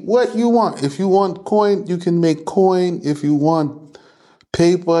be what you want. If you want coin, you can make coin. If you want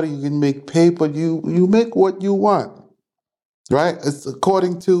paper, you can make paper. You make what you want, right? It's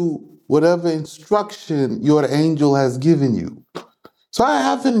according to whatever instruction your angel has given you. So I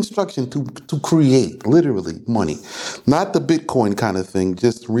have an instruction to create literally money, not the Bitcoin kind of thing,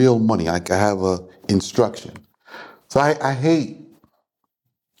 just real money. I have a instruction. So I hate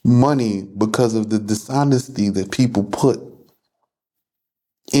money because of the dishonesty that people put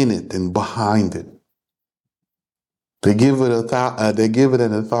in it and behind it. They give it they give it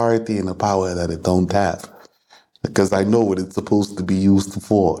an authority and a power that it don't have, because I know what it's supposed to be used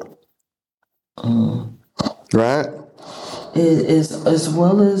for. Right? Is as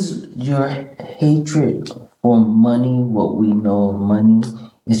well as your hatred for money, what we know of money,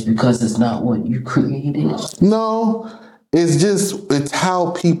 is because it's not what you created. No, it's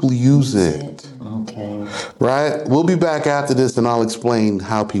how people use it. Okay. Right? We'll be back after this and I'll explain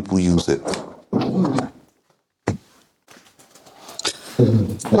how people use it.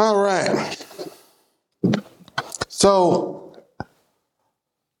 All right. So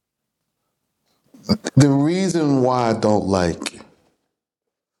the reason why I don't like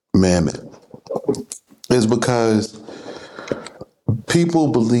Mammon is because people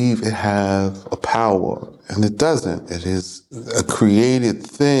believe it has a power, and it doesn't. It is a created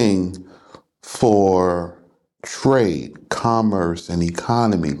thing for trade, commerce, and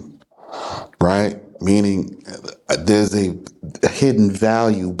economy, right? Meaning there's a hidden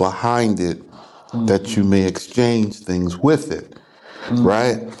value behind it that you may exchange things with it,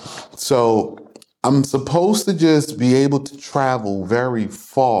 right? So I'm supposed to just be able to travel very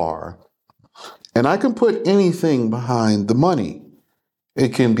far, and I can put anything behind the money.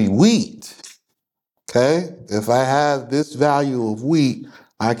 It can be wheat. Okay? If I have this value of wheat,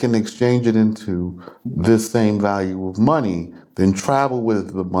 I can exchange it into this same value of money, then travel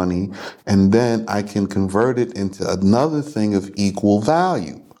with the money, and then I can convert it into another thing of equal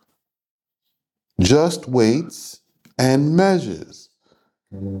value. Just weights and measures.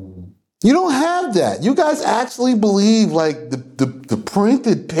 You don't have that. You guys actually believe like the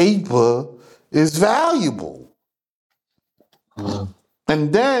printed paper is valuable.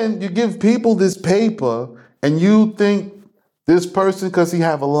 And then you give people this paper and you think this person, because he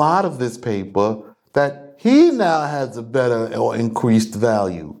have a lot of this paper, that he now has a better or increased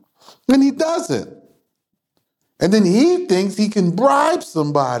value. And he doesn't. And then he thinks he can bribe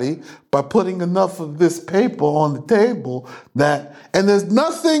somebody by putting enough of this paper on the table and there's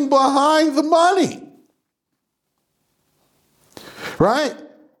nothing behind the money. Right?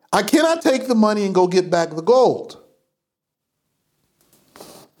 I cannot take the money and go get back the gold.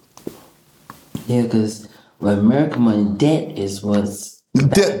 Yeah, because American money, debt is what's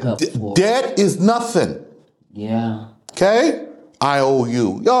back up for. Debt is nothing. Yeah. Okay? I owe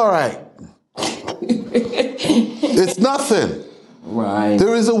you. All right. It's nothing. Right.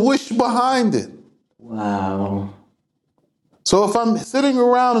 There is a wish behind it. Wow. So if I'm sitting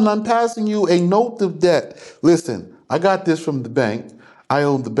around and I'm passing you a note of debt, listen, I got this from the bank. I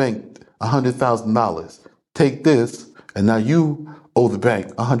owe the bank $100,000. Take this, and now you owe the bank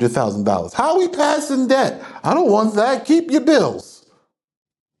 $100,000. How are we passing debt? I don't want that. Keep your bills.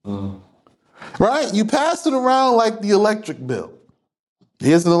 Right? You pass it around like the electric bill.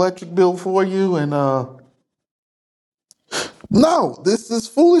 Here's an electric bill for you, and no, this is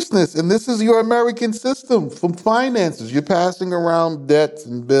foolishness, and this is your American system from finances. You're passing around debts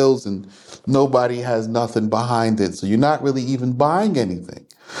and bills, and nobody has nothing behind it, so you're not really even buying anything.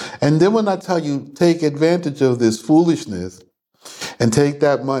 And then when I tell you, take advantage of this foolishness and take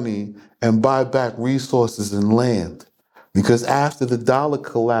that money and buy back resources and land. Because after the dollar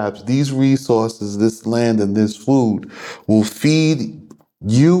collapse, these resources, this land and this food will feed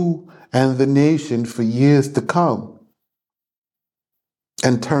you and the nation for years to come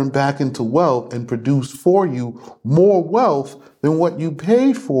and turn back into wealth and produce for you more wealth than what you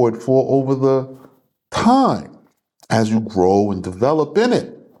paid for it for over the time as you grow and develop in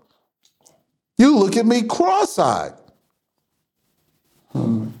it. You look at me cross-eyed.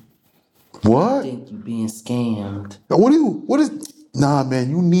 What? I think you're being scammed. Nah, man,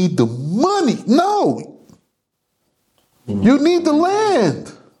 you need the money. No, you need the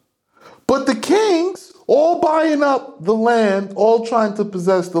land. But the kings all buying up the land, all trying to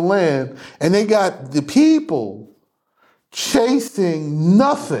possess the land, and they got the people chasing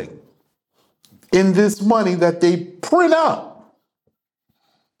nothing in this money that they print out.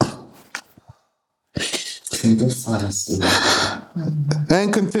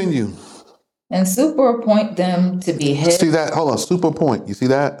 And continue. And superappoint them to be heads. See that? Hold on. Super appoint. You see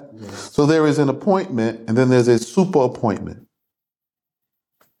that? Yes. So there is an appointment and then there's a super appointment.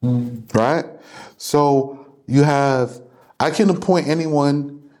 Right? So you have, I can appoint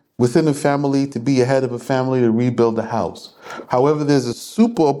anyone within a family to be a head of a family to rebuild a house. However, there's a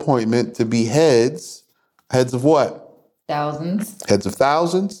super appointment to be heads. Heads of what? Thousands. Heads of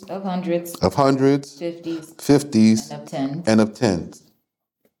thousands. Of hundreds. Of hundreds. Fifties. And of tens. And of tens.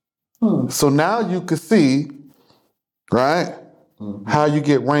 And of tens. So now you can see, right, how you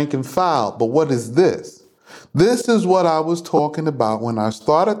get rank and file. But what is this? This is what I was talking about when I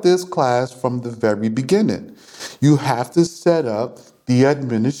started this class from the very beginning. You have to set up the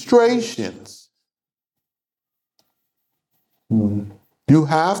administrations. You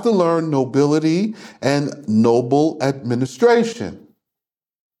have to learn nobility and noble administration.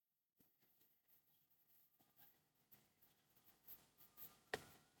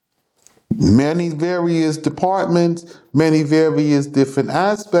 Many various departments, many various different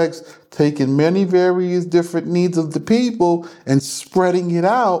aspects, taking many various different needs of the people and spreading it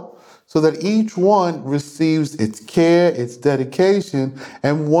out so that each one receives its care, its dedication,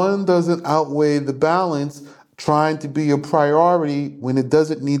 and one doesn't outweigh the balance trying to be a priority when it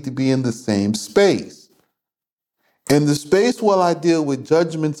doesn't need to be in the same space. In the space while I deal with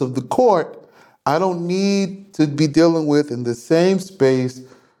judgments of the court, I don't need to be dealing with in the same space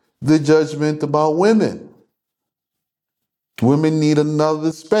the judgment about women. Women need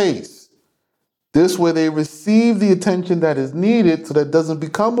another space. This way they receive the attention that is needed so that it doesn't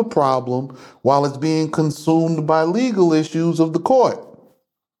become a problem while it's being consumed by legal issues of the court.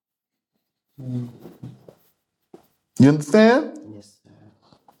 You understand? Yes, sir.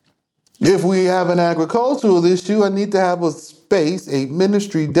 If we have an agricultural issue, I need to have a space, a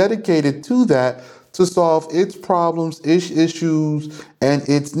ministry dedicated to that to solve its problems, its issues, and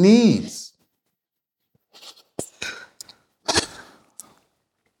its needs.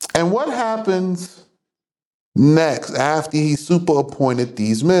 And what happens next after he super appointed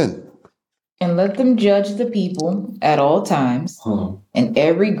these men? And let them judge the people at all times, and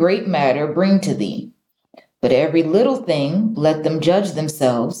every great matter bring to thee. But every little thing let them judge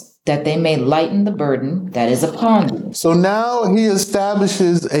themselves, that they may lighten the burden that is upon thee. So now he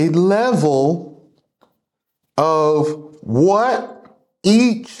establishes a level of what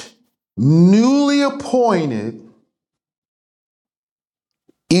each newly appointed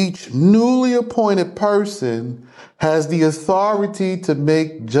person has the authority to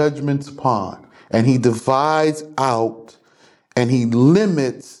make judgments upon. And he divides out and he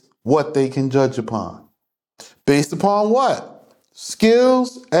limits what they can judge upon. Based upon what?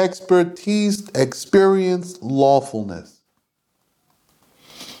 Skills, expertise, experience, lawfulness.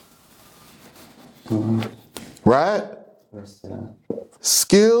 Right?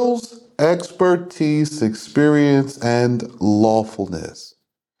 Skills, expertise, experience, and lawfulness.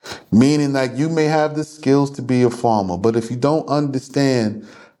 Meaning that you may have the skills to be a farmer, but if you don't understand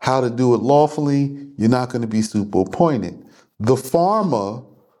how to do it lawfully, you're not going to be super appointed. The farmer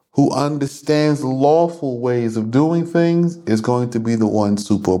who understands lawful ways of doing things is going to be the one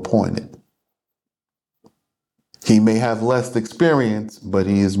super appointed. He may have less experience, but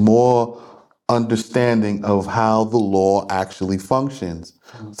he is more understanding of how the law actually functions.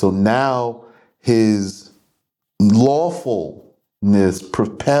 So now his lawfulness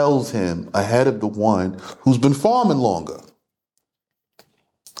propels him ahead of the one who's been farming longer.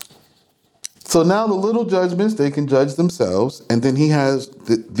 So now the little judgments, they can judge themselves. And then he has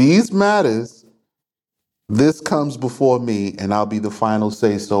these matters. This comes before me and I'll be the final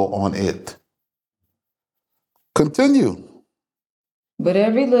say so on it. Continue. But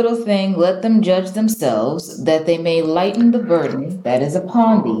every little thing let them judge themselves, that they may lighten the burden that is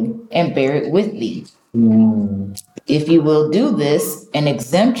upon thee, and bear it with thee. If you will do this, and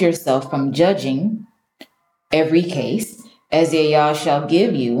exempt yourself from judging every case, as Yahweh shall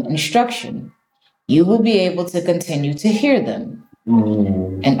give you instruction, you will be able to continue to hear them.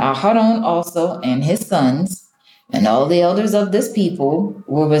 And Aharon also and his sons, and all the elders of this people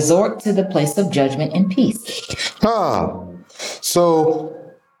will resort to the place of judgment in peace.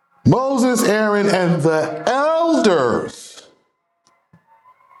 So Moses, Aaron, and the elders.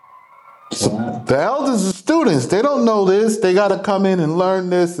 So the elders are students. They don't know this. They got to come in and learn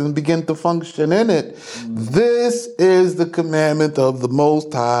this and begin to function in it. This is the commandment of the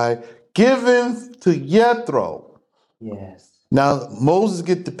Most High given to Jethro. Yes. Now, Moses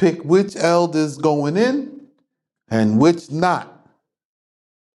get to pick which elders going in and which not.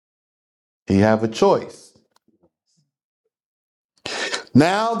 He have a choice.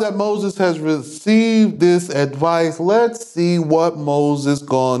 Now that Moses has received this advice, let's see what Moses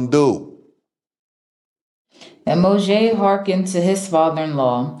gonna do. And Moshe hearkened to his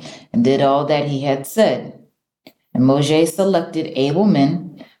father-in-law and did all that he had said. And Moshe selected able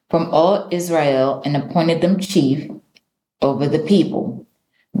men from all Israel and appointed them chief over the people.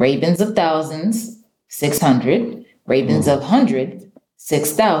 Ravens of thousands, 600. Ravens of hundreds,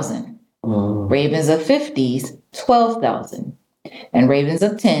 6,000. Ravens of fifties, 12,000. And ravens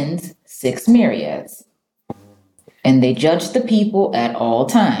of tens, 6 myriads. And they judged the people at all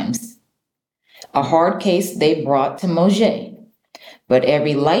times. A hard case they brought to Moshe, but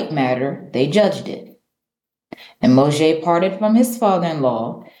every light matter they judged it. And Moshe parted from his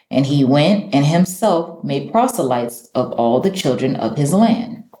father-in-law, and he went and himself made proselytes of all the children of his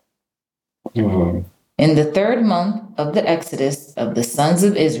land. In the 3rd month of the exodus of the sons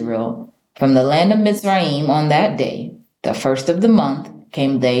of Israel from the land of Mizraim on that day, the 1st of the month,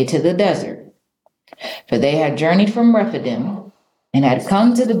 came they to the desert. For they had journeyed from Rephidim and had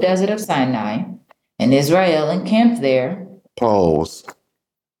come to the desert of Sinai, and Israel encamped there. Pause.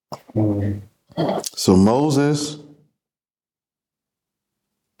 So Moses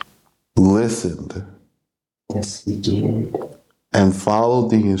listened. Yes, he did. And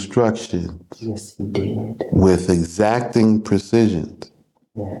followed the instructions. Yes, he did. With exacting precision.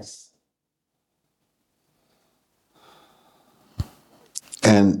 Yes.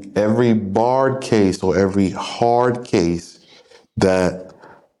 And every barred case or every hard case that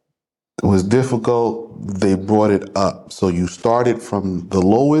was difficult, they brought it up. So you started from the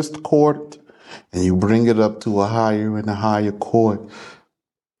lowest court and you bring it up to a higher and a higher court,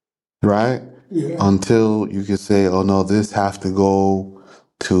 right? Yeah. Until you can say, oh no, this have to go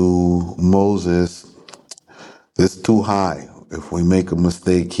to Moses. This too high. If we make a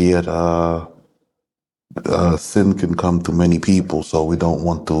mistake here, sin can come to many people, so we don't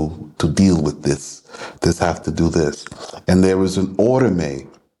want to deal with this. This have to do this. And there was an order made.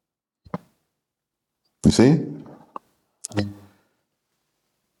 You see?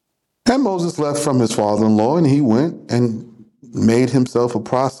 And Moses left from his father-in-law, and he went and made himself a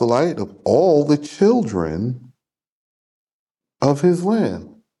proselyte of all the children of his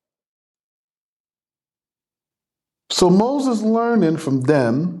land. So Moses learning from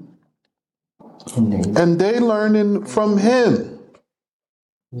them, and they learning from him.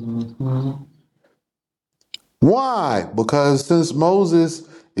 Mm-hmm. Why? Because since Moses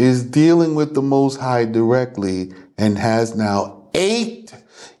is dealing with the Most High directly and has now 8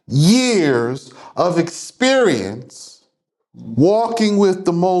 years of experience walking with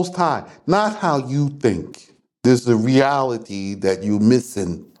the Most High, not how you think. There's a reality that you're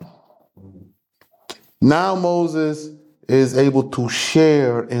missing. Now Moses is able to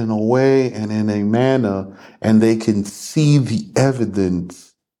share in a way and in a manner, and they can see the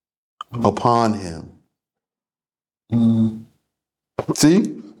evidence upon him.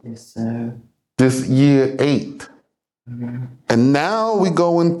 See? Yes, sir. This year 8. And now we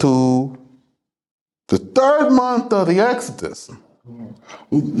go into the 3rd month of the Exodus. Yeah.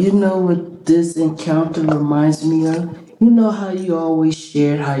 You know what this encounter reminds me of? You know how you always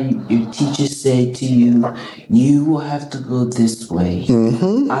shared how your teacher said to you, you will have to go this way.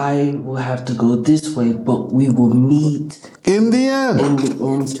 Mm-hmm. I will have to go this way, but we will meet in the end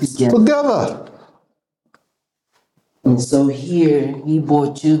together. And so here he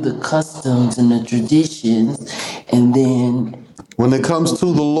brought you the customs and the traditions, and then when it comes to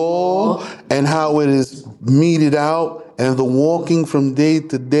the law and how it is meted out and the walking from day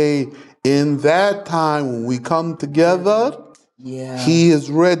to day, in that time when we come together, he is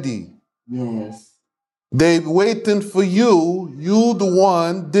ready. Yes. They waiting for you, you the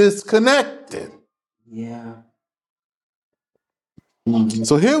one disconnected. Yeah. Mm-hmm.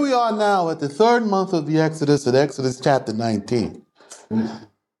 So here we are now at the 3rd month of the Exodus, at Exodus chapter 19. Mm-hmm.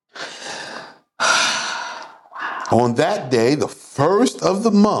 On that day, the 1st of the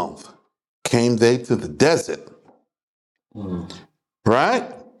month, came they to the desert.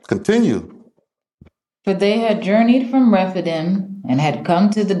 Right? Continue. For they had journeyed from Rephidim and had come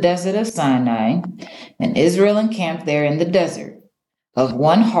to the desert of Sinai, and Israel encamped there in the desert, of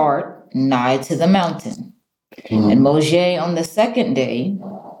one heart, nigh to the mountain. And Moshe on the 2nd day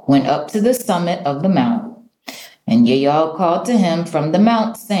went up to the summit of the mount, and Yael called to him from the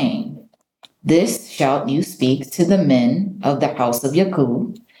mount, saying, This shalt you speak to the men of the house of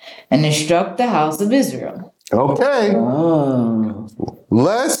Jacob, and instruct the house of Israel. Okay.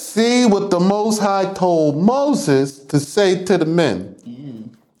 Let's see what the Most High told Moses to say to the men.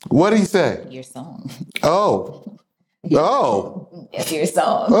 What did he say? Your song. Oh. Oh. It's your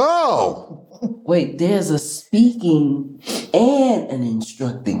song. Oh. Wait, there's a speaking and an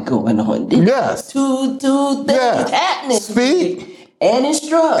instructing going on. There's Yes. two things happening. Speak and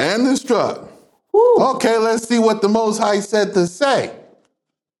instruct. and instruct. Woo. Okay, let's see what the Most High said to say.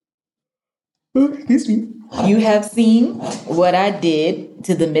 Excuse me. You have seen what I did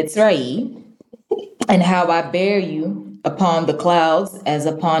to the Mitzrayim, and how I bear you upon the clouds as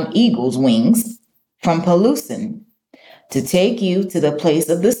upon eagle's wings from Pelusium, to take you to the place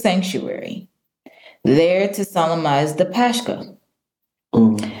of the sanctuary, there to solemnize the Paschah.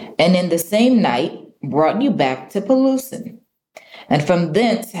 And in the same night brought you back to Pelusium, and from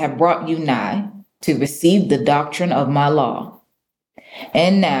thence have brought you nigh to receive the doctrine of my law.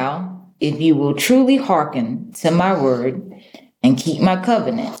 And now, if you will truly hearken to my word and keep my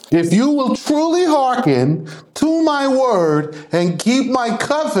covenant. If you will truly hearken to my word and keep my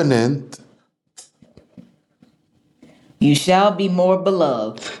covenant, You shall be more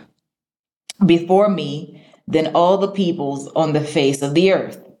beloved before me than all the peoples on the face of the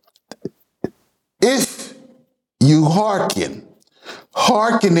earth. if you hearken,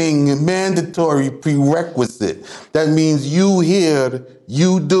 hearkening mandatory prerequisite. That means you hear,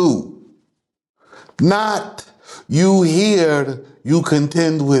 you do. Not you hear, you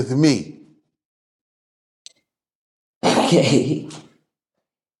contend with me. Okay.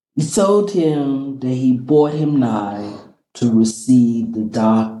 He told him that he brought him nigh to receive the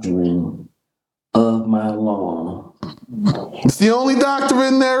doctrine of my law. It's the only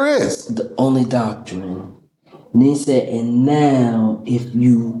doctrine there is. The only doctrine. And he said, and now if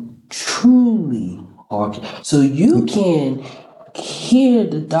you truly hearken. So you can hear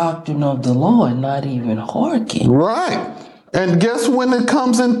the doctrine of the law and not even hearken. Right. And guess when it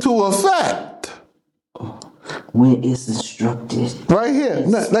comes into effect? When it's instructed. Right here.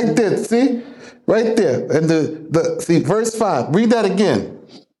 Like this. See? Right there. And see, verse 5. Read that again.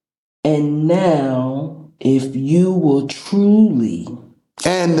 And now, if you will truly.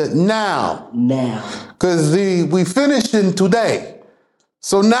 And now. Because we finishing today.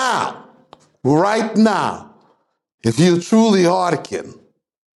 So now. Right now. If you truly hearken.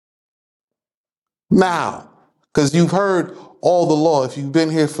 Now. Because you've heard all the law. If you've been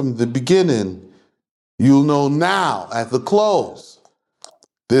here from the beginning, you'll know now at the close.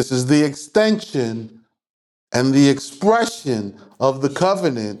 This is the extension and the expression of the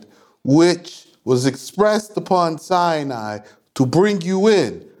covenant which was expressed upon Sinai to bring you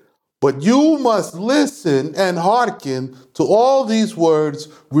in. But you must listen and hearken to all these words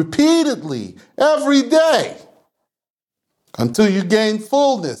repeatedly every day until you gain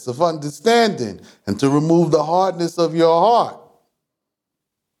fullness of understanding and to remove the hardness of your heart.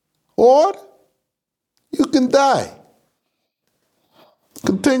 Or you can die.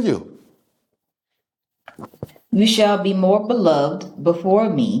 Continue. You shall be more beloved before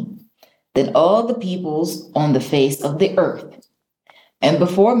me than all the peoples on the face of the earth. And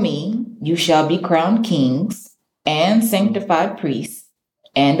before me you shall be crowned kings and sanctified priests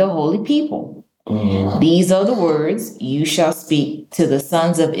and a holy people. These are the words you shall speak to the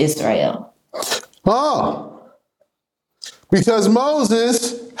sons of Israel. Oh, because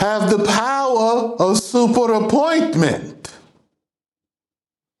Moses have the power of super appointment.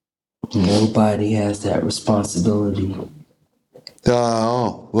 Nobody has that responsibility.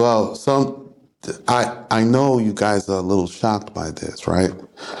 Well, I know you guys are a little shocked by this, right?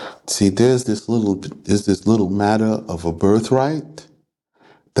 See, there's this little matter of a birthright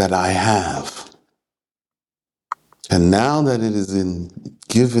that I have. And now that it is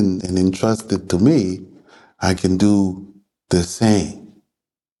given and entrusted to me, I can do the same.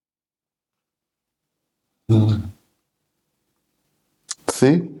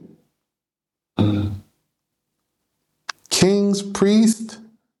 See? King's priest,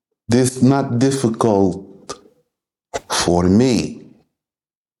 this not difficult for me.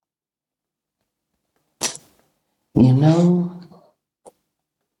 You know,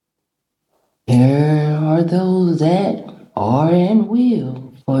 there are those that are and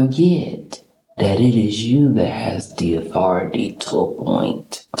will forget that it is you that has the authority to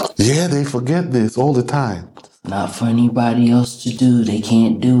appoint. Yeah, they forget this all the time. Not for anybody else to do. They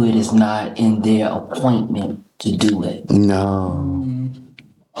can't do it. It's not in their appointment to do it. No.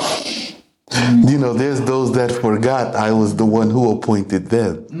 You know, there's those that forgot I was the one who appointed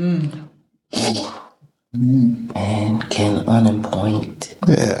them. And can unappoint.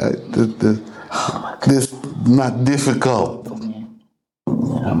 Yeah, this not difficult.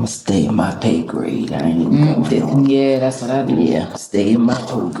 I'm gonna stay in my pay grade. I ain't gonna Yeah, that's what I do. Yeah, stay in my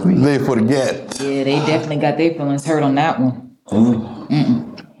pay grade. They forget. Yeah, they definitely got their feelings hurt on that one.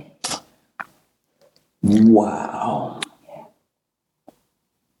 Wow.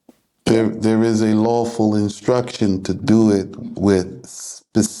 There is a lawful instruction to do it with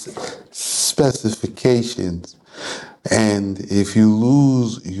specifications. And if you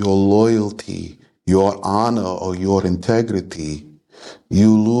lose your loyalty, your honor, or your integrity,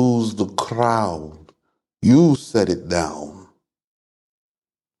 you lose the crowd. You set it down.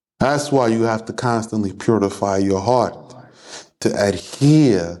 That's why you have to constantly purify your heart to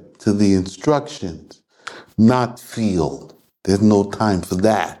adhere to the instructions, not feel. There's no time for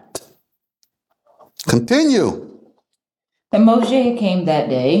that. Continue. And Moshe came that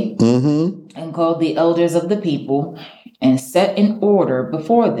day and called the elders of the people and set in order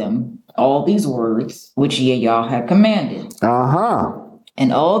before them all these words which Yah had commanded.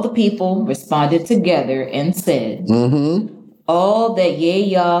 And all the people responded together and said, all that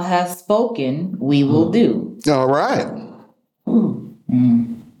Yah hath spoken, we will do. All right.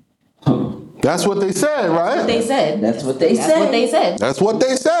 That's what they said, right? What they said. That's what they That's said. what they said. That's what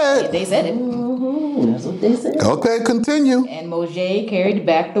they said. They said it. That's what they said. Okay, continue. And Moshe carried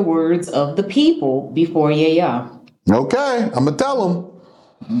back the words of the people before Yah. Okay, I'm going to tell them.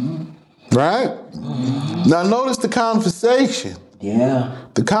 Right? Now, notice the conversation. Yeah.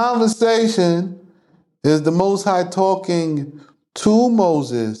 The conversation is the Most High talking to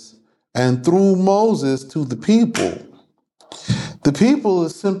Moses and through Moses to the people. The people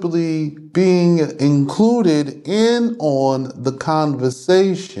is simply being included in on the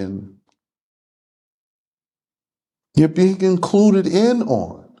conversation. You're being included in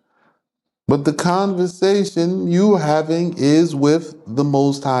on. But the conversation you're having is with the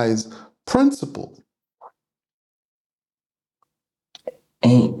Most High's principle.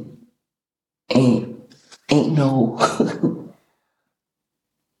 Ain't no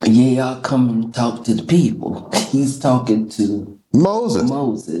yeah, y'all come and talk to the people. He's talking to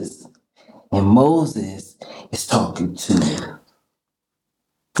Moses. And Moses is talking to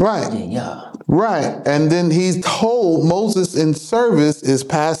Right. yeah. Right. And then he's told Moses in service is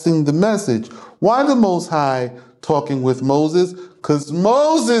passing the message. Why the Most High talking with Moses? Because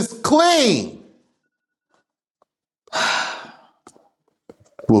Moses clean.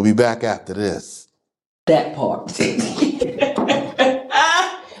 We'll be back after this. That part.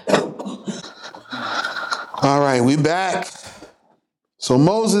 All right, we back. So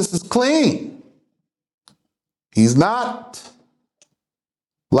Moses is clean. He's not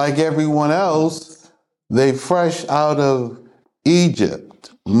like everyone else. They fresh out of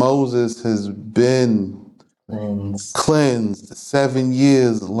Egypt. Moses has been cleansed 7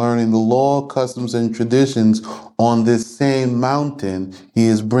 years learning the law, customs, and traditions on this same mountain he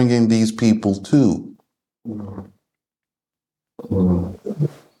is bringing these people to.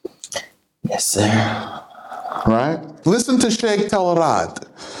 Yes, sir. Right? Listen to Sheikh Telerad.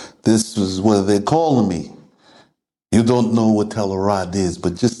 This is what they're calling me. You don't know what Telerad is,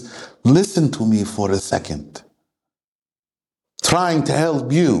 but just listen to me for a second. Trying to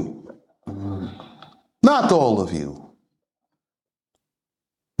help you. Not all of you.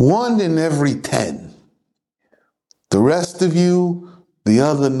 1 in every 10. The rest of you, the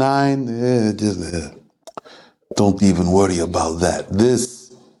other 9, don't even worry about that.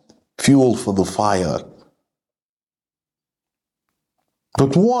 This fuel for the fire.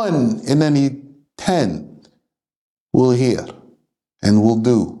 But 1 in any 10 will hear and will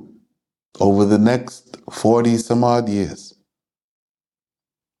do over the next 40 some odd years.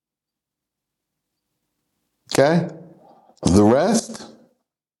 Okay? The rest,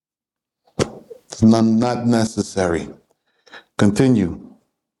 not necessary. Continue.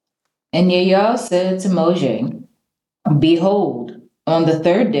 And Yah said to Moshe, behold, on the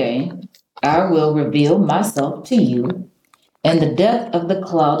 3rd day, I will reveal myself to you in the depth of the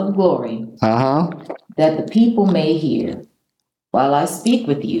cloud of glory, that the people may hear while I speak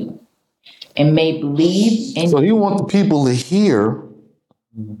with you, and may believe in. So you want the people to hear.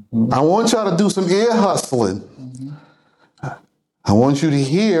 I want y'all to do some ear hustling. I want you to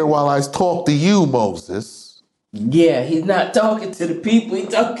hear while I talk to you, Moses. Yeah, he's not talking to the people, he's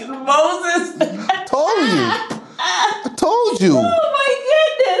talking to Moses. I told you. Oh my goodness.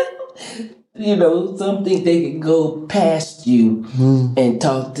 You know, some think they can go past you and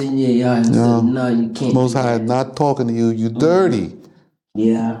talk to you. And say, no, you can't. Most High is not talking to you. You dirty.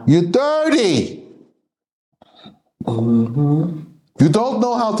 Yeah. You're dirty. You don't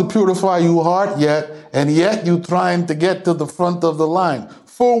know how to purify your heart yet, and yet you're trying to get to the front of the line.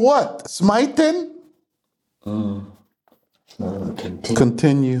 For what? Smiting?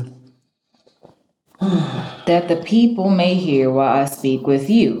 Continue. That the people may hear while I speak with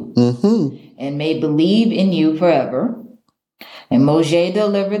you, and may believe in you forever, And Moshe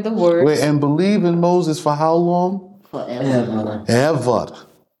delivered the words. Wait, and believe in Moses for how long? Forever. Ever.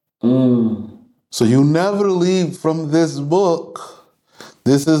 So you never leave from this book.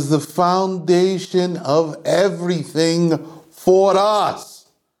 This is the foundation of everything for us.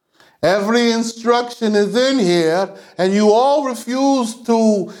 Every instruction is in here, and you all refuse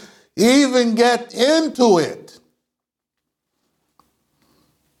to even get into it.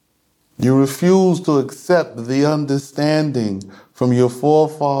 You refuse to accept the understanding from your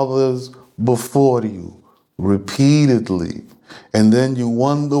forefathers before you repeatedly. And then you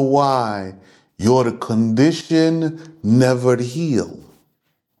wonder why your condition never healed.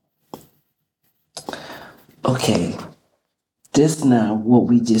 Okay, this now what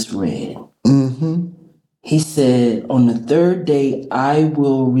we just read. He said, on the third day, I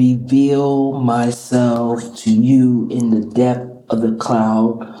will reveal myself to you in the depth of the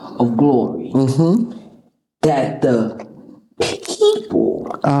cloud of glory. That the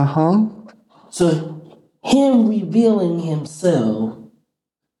people, so him revealing himself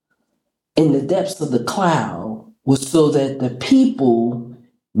in the depths of the cloud was so that the people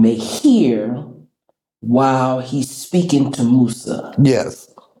may hear while he's speaking to Musa. Yes.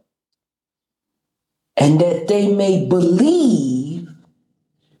 And that they may believe.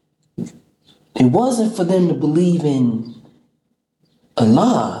 It wasn't for them to believe in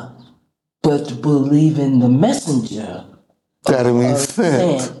Allah, but to believe in the messenger That we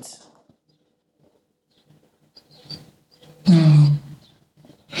sent.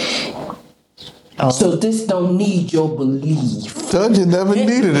 So this don't need your belief. Told you never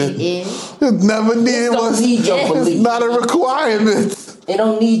needed it. It never needed. It's not a requirement. It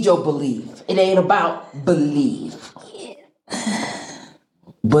don't need your belief. It ain't about belief.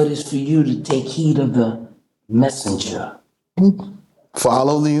 But it's for you to take heed of the messenger.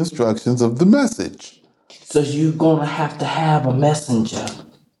 Follow the instructions of the message. So you're gonna have to have a messenger. You're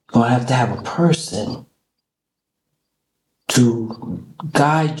gonna have to have a person to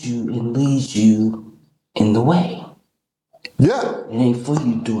guide you and lead you in the way. Yeah. It ain't for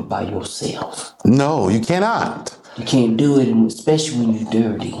you to do it by yourself. No, you cannot. You can't do it, especially when you're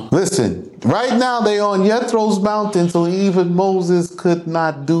dirty. Listen, right now they on Jethro's mountain, so even Moses could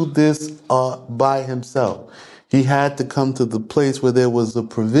not do this by himself. He had to come to the place where there was a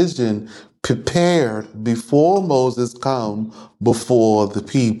provision prepared before Moses come before the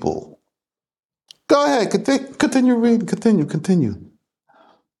people. Go ahead, continue reading, continue.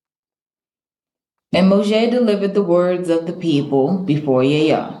 And Moshe delivered the words of the people before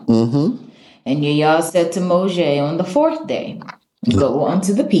Yahweh. And Yahweh said to Moshe on the fourth day, go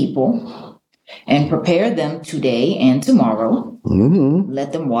unto the people and prepare them today and tomorrow.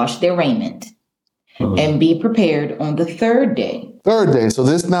 Let them wash their raiment and be prepared on the third day. Third day. So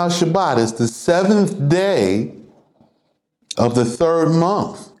this now Shabbat is the seventh day of the third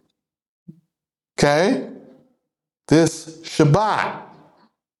month. Okay? This Shabbat.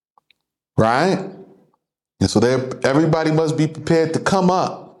 Right? And so everybody must be prepared to come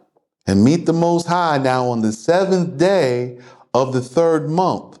up and meet the Most High now on the seventh day of the third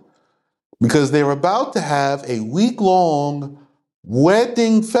month. Because they're about to have a week-long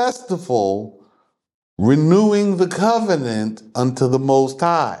wedding festival renewing the covenant unto the Most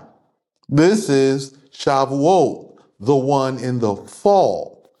High. This is Shavuot, the one in the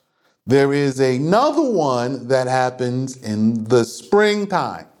fall. There is another one that happens in the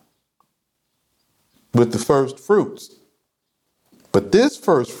springtime with the first fruits. But this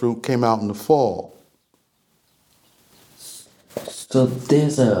first fruit came out in the fall. So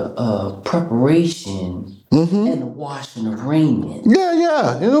there's a preparation and a washing of raiment.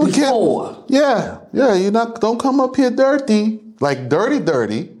 Yeah. Before. Yeah. Don't come up here dirty. Like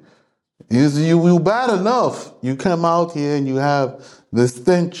dirty. You bad enough. You come out here and you have the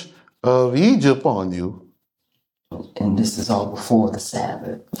stench of Egypt on you. And this is all before the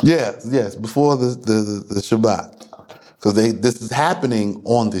Sabbath. Yes, before the Shabbat. Because this is happening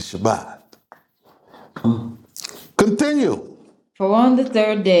on the Shabbat. Continue. For on the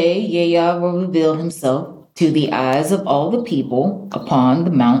third day Yahweh will reveal himself to the eyes of all the people upon the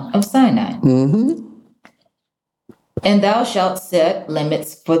Mount of Sinai. And thou shalt set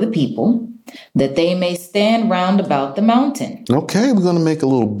limits for the people, that they may stand round about the mountain. Okay, we're going to make a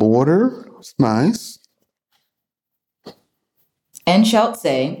little border. It's nice. And shalt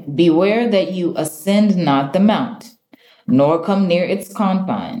say, beware that you ascend not the mount, nor come near its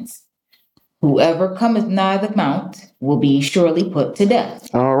confines. Whoever cometh nigh the mount will be surely put to death.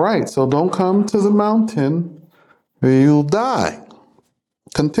 All right, so don't come to the mountain, or you'll die.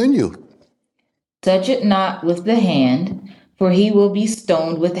 Continue. Touch it not with the hand, for he will be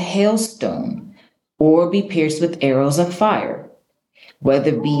stoned with a hailstone, or be pierced with arrows of fire.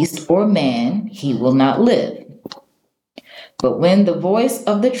 Whether beast or man, he will not live. But when the voice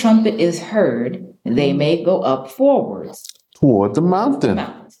of the trumpet is heard, they may go up forwards Toward the the mountain.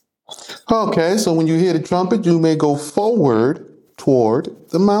 mount. Okay, so when you hear the trumpet, you may go forward toward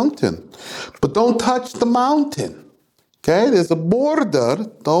the mountain. But don't touch the mountain. Okay, there's a border.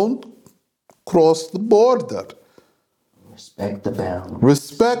 Don't cross the border. Respect the boundaries.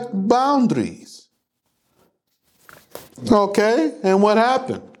 Respect boundaries. Okay, and what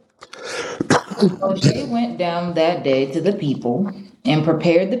happened? Moshe went down that day to the people and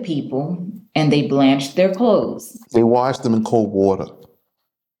prepared the people, and they blanched their clothes. They washed them in cold water.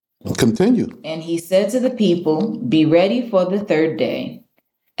 Continue. And he said to the people, "Be ready for the third day.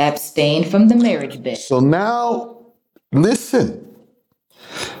 Abstain from the marriage bed." So now, listen.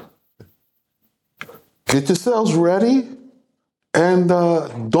 Get yourselves ready and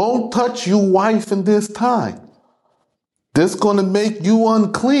don't touch your wife in this time. This going to make you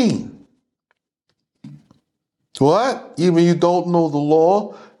unclean. What? Even you don't know the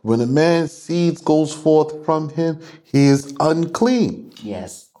law. When a man's seed goes forth from him, he is unclean.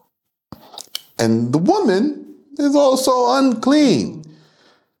 Yes. And the woman is also unclean.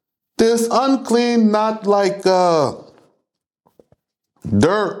 This unclean, not like dirt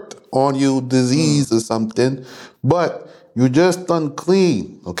on you, disease or something, but you're just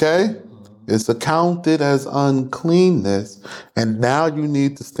unclean, okay? It's accounted as uncleanness, and now you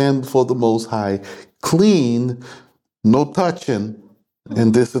need to stand before the Most High clean, no touching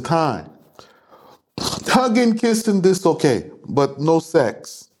in this time. Hugging, kissing, this okay, but no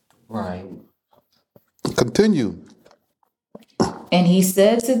sex. Right. Continue. And he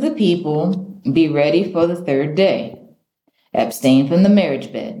said to the people, "Be ready for the third day. Abstain from the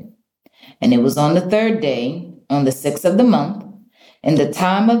marriage bed." And it was on the third day, on the 6th of the month, in the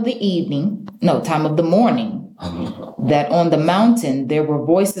time of the morning, that on the mountain there were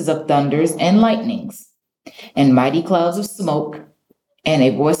voices of thunders and lightnings, and mighty clouds of smoke, and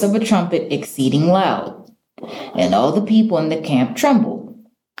a voice of a trumpet exceeding loud. And all the people in the camp trembled.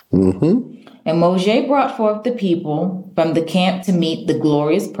 Mm-hmm. And Moshe brought forth the people from the camp to meet the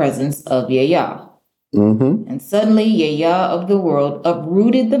glorious presence of Yahweh. Mm-hmm. And suddenly Yahweh of the world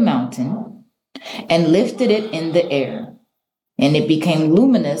uprooted the mountain and lifted it in the air, and it became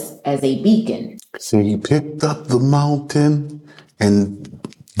luminous as a beacon. So he picked up the mountain and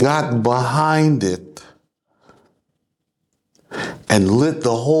got behind it and lit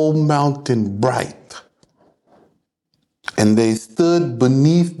the whole mountain bright. And they stood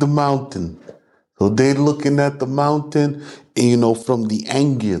beneath the mountain. So they looking at the mountain, from the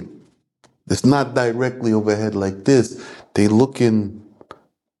angle. It's not directly overhead like this. They looking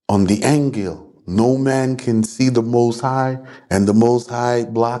on the angle. No man can see the Most High, and the Most High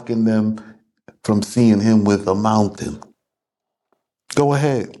blocking them from seeing him with a mountain. Go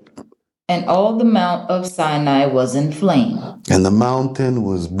ahead. And all the mount of Sinai was in flame. And the mountain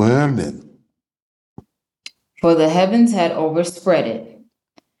was burning. For the heavens had overspread it,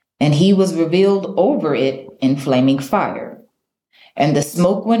 and he was revealed over it in flaming fire. And the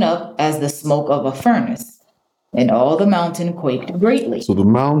smoke went up as the smoke of a furnace, and all the mountain quaked greatly. So the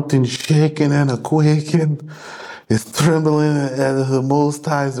mountain shaking and a quaking. It's trembling at the Most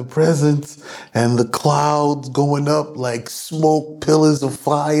High's presence, and the clouds going up like smoke pillars of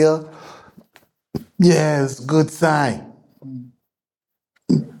fire. Yes, good sign.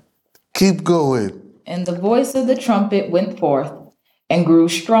 Keep going. And the voice of the trumpet went forth and grew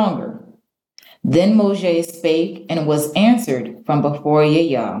stronger. Then Moshe spake and was answered from before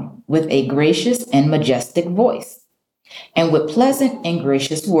Yahweh with a gracious and majestic voice, and with pleasant and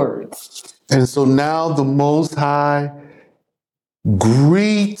gracious words. And so now the Most High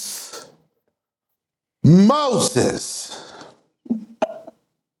greets Moses.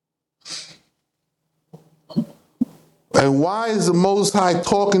 And why is the Most High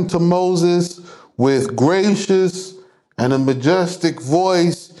talking to Moses with gracious and a majestic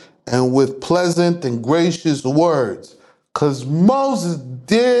voice and with pleasant and gracious words? Because Moses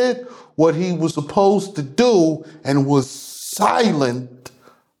did what he was supposed to do and was silent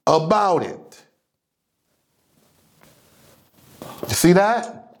about it. You see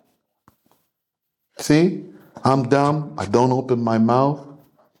that? See? I'm dumb. I don't open my mouth.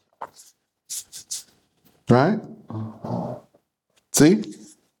 Right? See?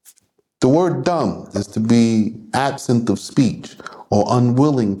 The word dumb is to be absent of speech or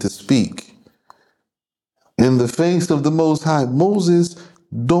unwilling to speak. In the face of the Most High, Moses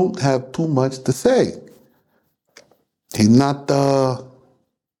don't have too much to say. He's not the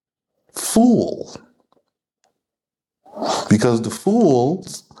fool. Because the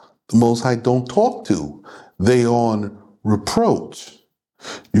fools, the Most High don't talk to. They on reproach.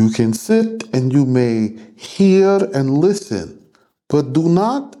 You can sit and you may hear and listen, but do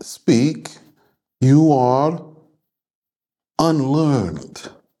not speak. You are unlearned.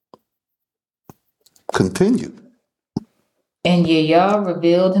 Continue. And Yahweh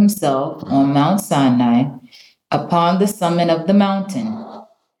revealed himself on Mount Sinai upon the summit of the mountain.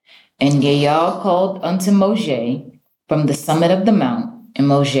 And Yahweh called unto Moshe from the summit of the mount, and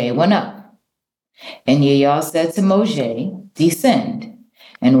Moshe went up. And Yahweh said to Moshe, Descend,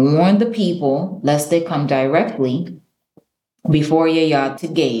 and warn the people, lest they come directly before Yahweh to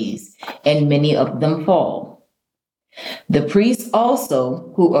gaze, and many of them fall. The priests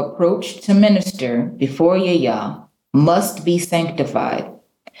also who approach to minister before Yahweh must be sanctified,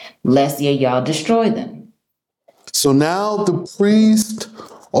 lest Yahweh destroy them. So now the priest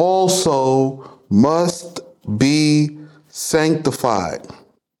also must be sanctified.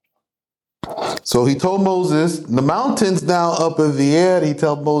 So he told Moses, the mountain's now up in the air. He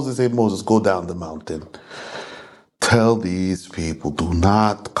told Moses, hey, Moses, go down the mountain. Tell these people, do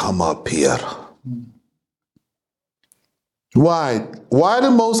not come up here. Why? Why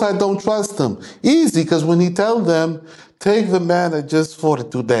the Most High don't trust them? Easy, because when he tell them, take the manna just for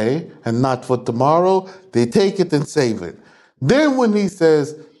today and not for tomorrow, they take it and save it. Then when he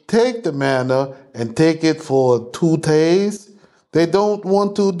says, take the manna and take it for 2 days, they don't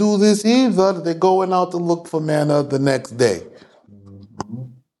want to do this either. They're going out to look for manna the next day.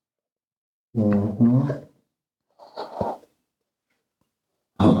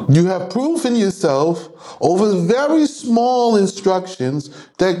 You have proven yourself over very small instructions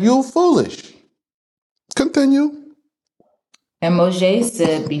that you're foolish. Continue. And Moshe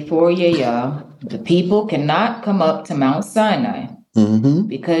said before Yahweh, the people cannot come up to Mount Sinai,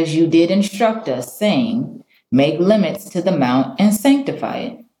 because you did instruct us, saying, make limits to the mount and sanctify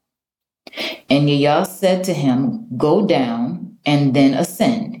it. And Yahweh said to him, go down and then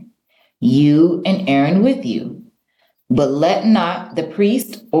ascend, you and Aaron with you. But let not the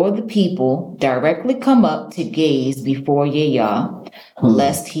priest or the people directly come up to gaze before Yahweh,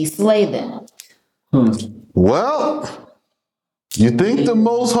 lest he slay them. Well, you think the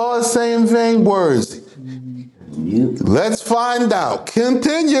Most High is saying vain words? Let's find out.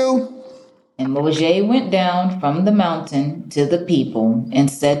 Continue. And Moshe went down from the mountain to the people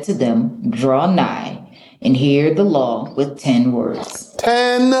and said to them, draw nigh and hear the law with 10 words.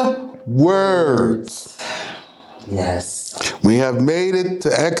 10 words. Yes. We have made it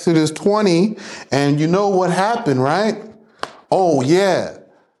to Exodus 20, and you know what happened, right? Oh, yeah.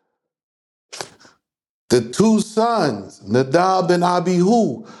 The 2 sons, Nadab and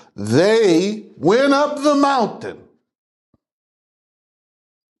Abihu, they went up the mountain.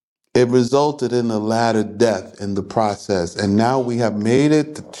 It resulted in a latter death in the process. And now we have made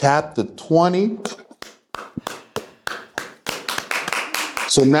it to chapter 20.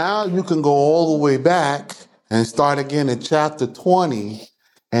 So now you can go all the way back and start again in chapter 20.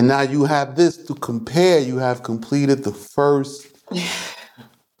 And now you have this to compare. You have completed the first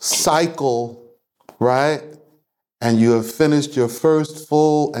cycle, right? And you have finished your first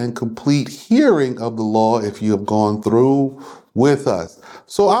full and complete hearing of the law if you have gone through with us.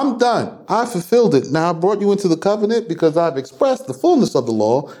 So I'm done. I fulfilled it. Now I brought you into the covenant because I've expressed the fullness of the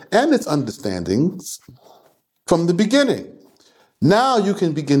law and its understandings from the beginning. Now you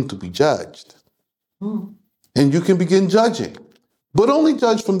can begin to be judged. And you can begin judging. But only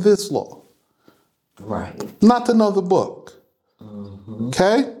judge from this law. Right. Not another book.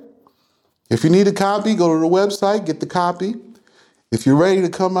 Okay? If you need a copy, go to the website, get the copy. If you're ready to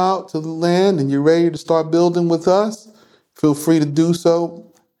come out to the land and you're ready to start building with us, feel free to do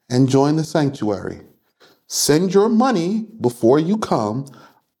so and join the sanctuary. Send your money before you come.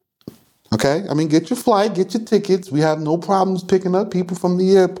 Okay? I mean, get your flight, get your tickets. We have no problems picking up people from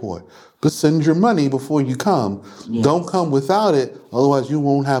the airport. But send your money before you come. Yes. Don't come without it, otherwise you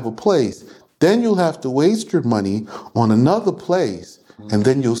won't have a place. Then you'll have to waste your money on another place. And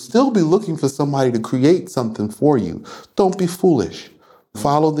then you'll still be looking for somebody to create something for you. Don't be foolish.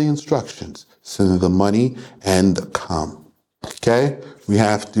 Follow the instructions. Send the money and come. Okay? We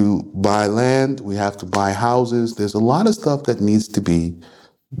have to buy land. We have to buy houses. There's a lot of stuff that needs to be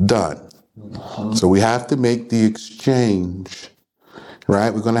done. So we have to make the exchange.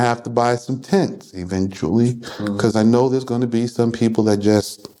 Right? We're going to have to buy some tents eventually. Because I know there's going to be some people that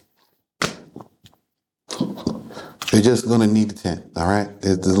they're just going to need a tent, all right?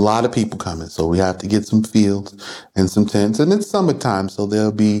 There's a lot of people coming, so we have to get some fields and some tents. And it's summertime, so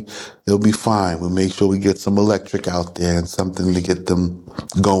they'll be fine. We'll make sure we get some electric out there and something to get them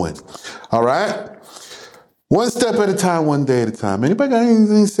going. All right? One step at a time, one day at a time. Anybody got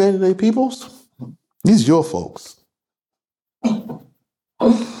anything to say today, peoples? These are your folks.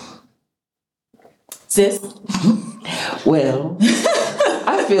 Sis? Well,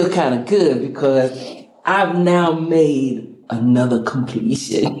 I feel kind of good because I've now made another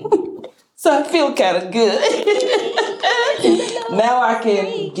completion. So I feel kind of good. Now I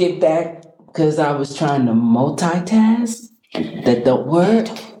can get back because I was trying to multitask. That don't work.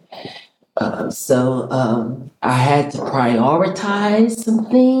 So I had to prioritize some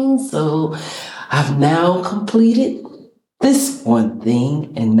things. So I've now completed this one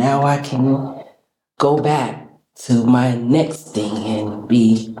thing, and now I can go back to my next thing and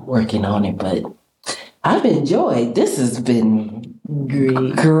be working on it. But I've enjoyed. This has been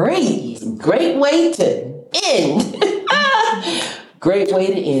great way to end. Great way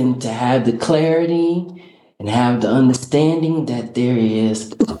to end, to have the clarity and have the understanding that there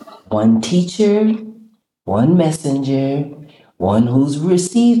is one teacher, one messenger, one who's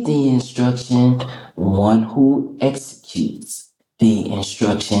received the instruction, one who executes the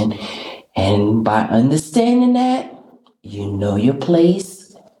instruction. And by understanding that, you know your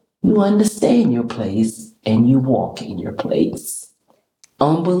place, you understand your place, and you walk in your place.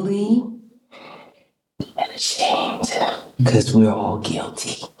 Humbly and ashamed, because we're all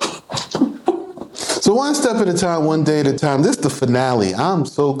guilty. So one step at a time, one day at a time. This is the finale. I'm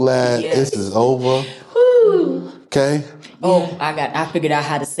so glad this is over. Okay. Oh, I figured out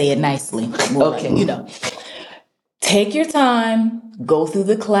how to say it nicely. More Okay. like, take your time, go through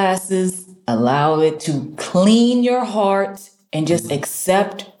the classes, allow it to clean your heart, and just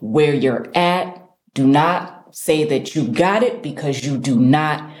accept where you're at. Do not say that you got it, because you do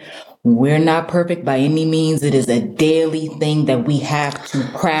not. We're not perfect by any means. It is a daily thing that we have to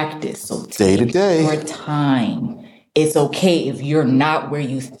practice. So Day to day. take your time. It's okay if you're not where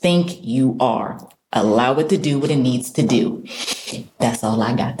you think you are. Allow it to do what it needs to do. That's all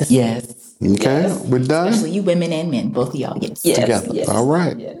I got to say. Yes. Okay, Yes. we're done. Especially you women and men, both of y'all. Yes. Yes. Together. Yes. All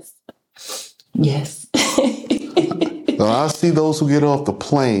right. Yes. Yes. So I'll see those who get off the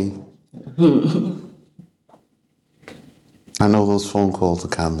plane. I know those phone calls are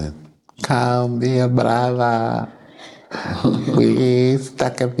coming. Come here, brother. We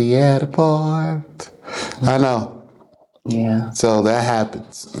stuck at the airport. I know. Yeah. So that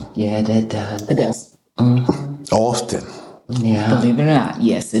happens Yeah, that does. It does. often, Yeah. Believe it or not,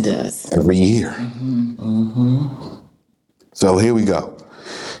 yes, it does. every year. So here we go.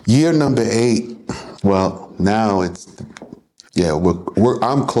 Year number 8. Well, now it's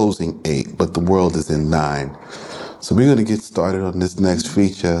I'm closing 8, but the world is in 9. So we're gonna get started on this next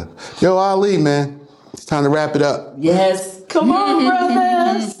feature. Yo, Ali, man, it's time to wrap it up. Yes. Come on,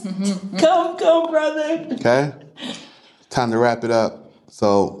 brothers. Come, brother. Okay, time to wrap it up.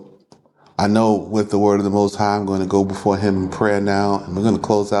 So I know with the word of the Most High, I'm going to go before Him in prayer now, and we're going to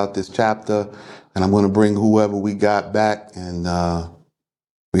close out this chapter. And I'm going to bring whoever we got back, and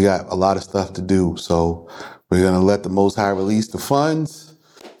we got a lot of stuff to do. So we're going to let the Most High release the funds.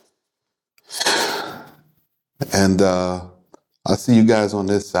 And I'll see you guys on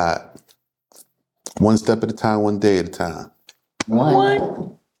this side. One step at a time, one day at a time.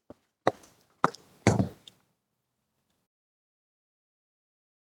 One.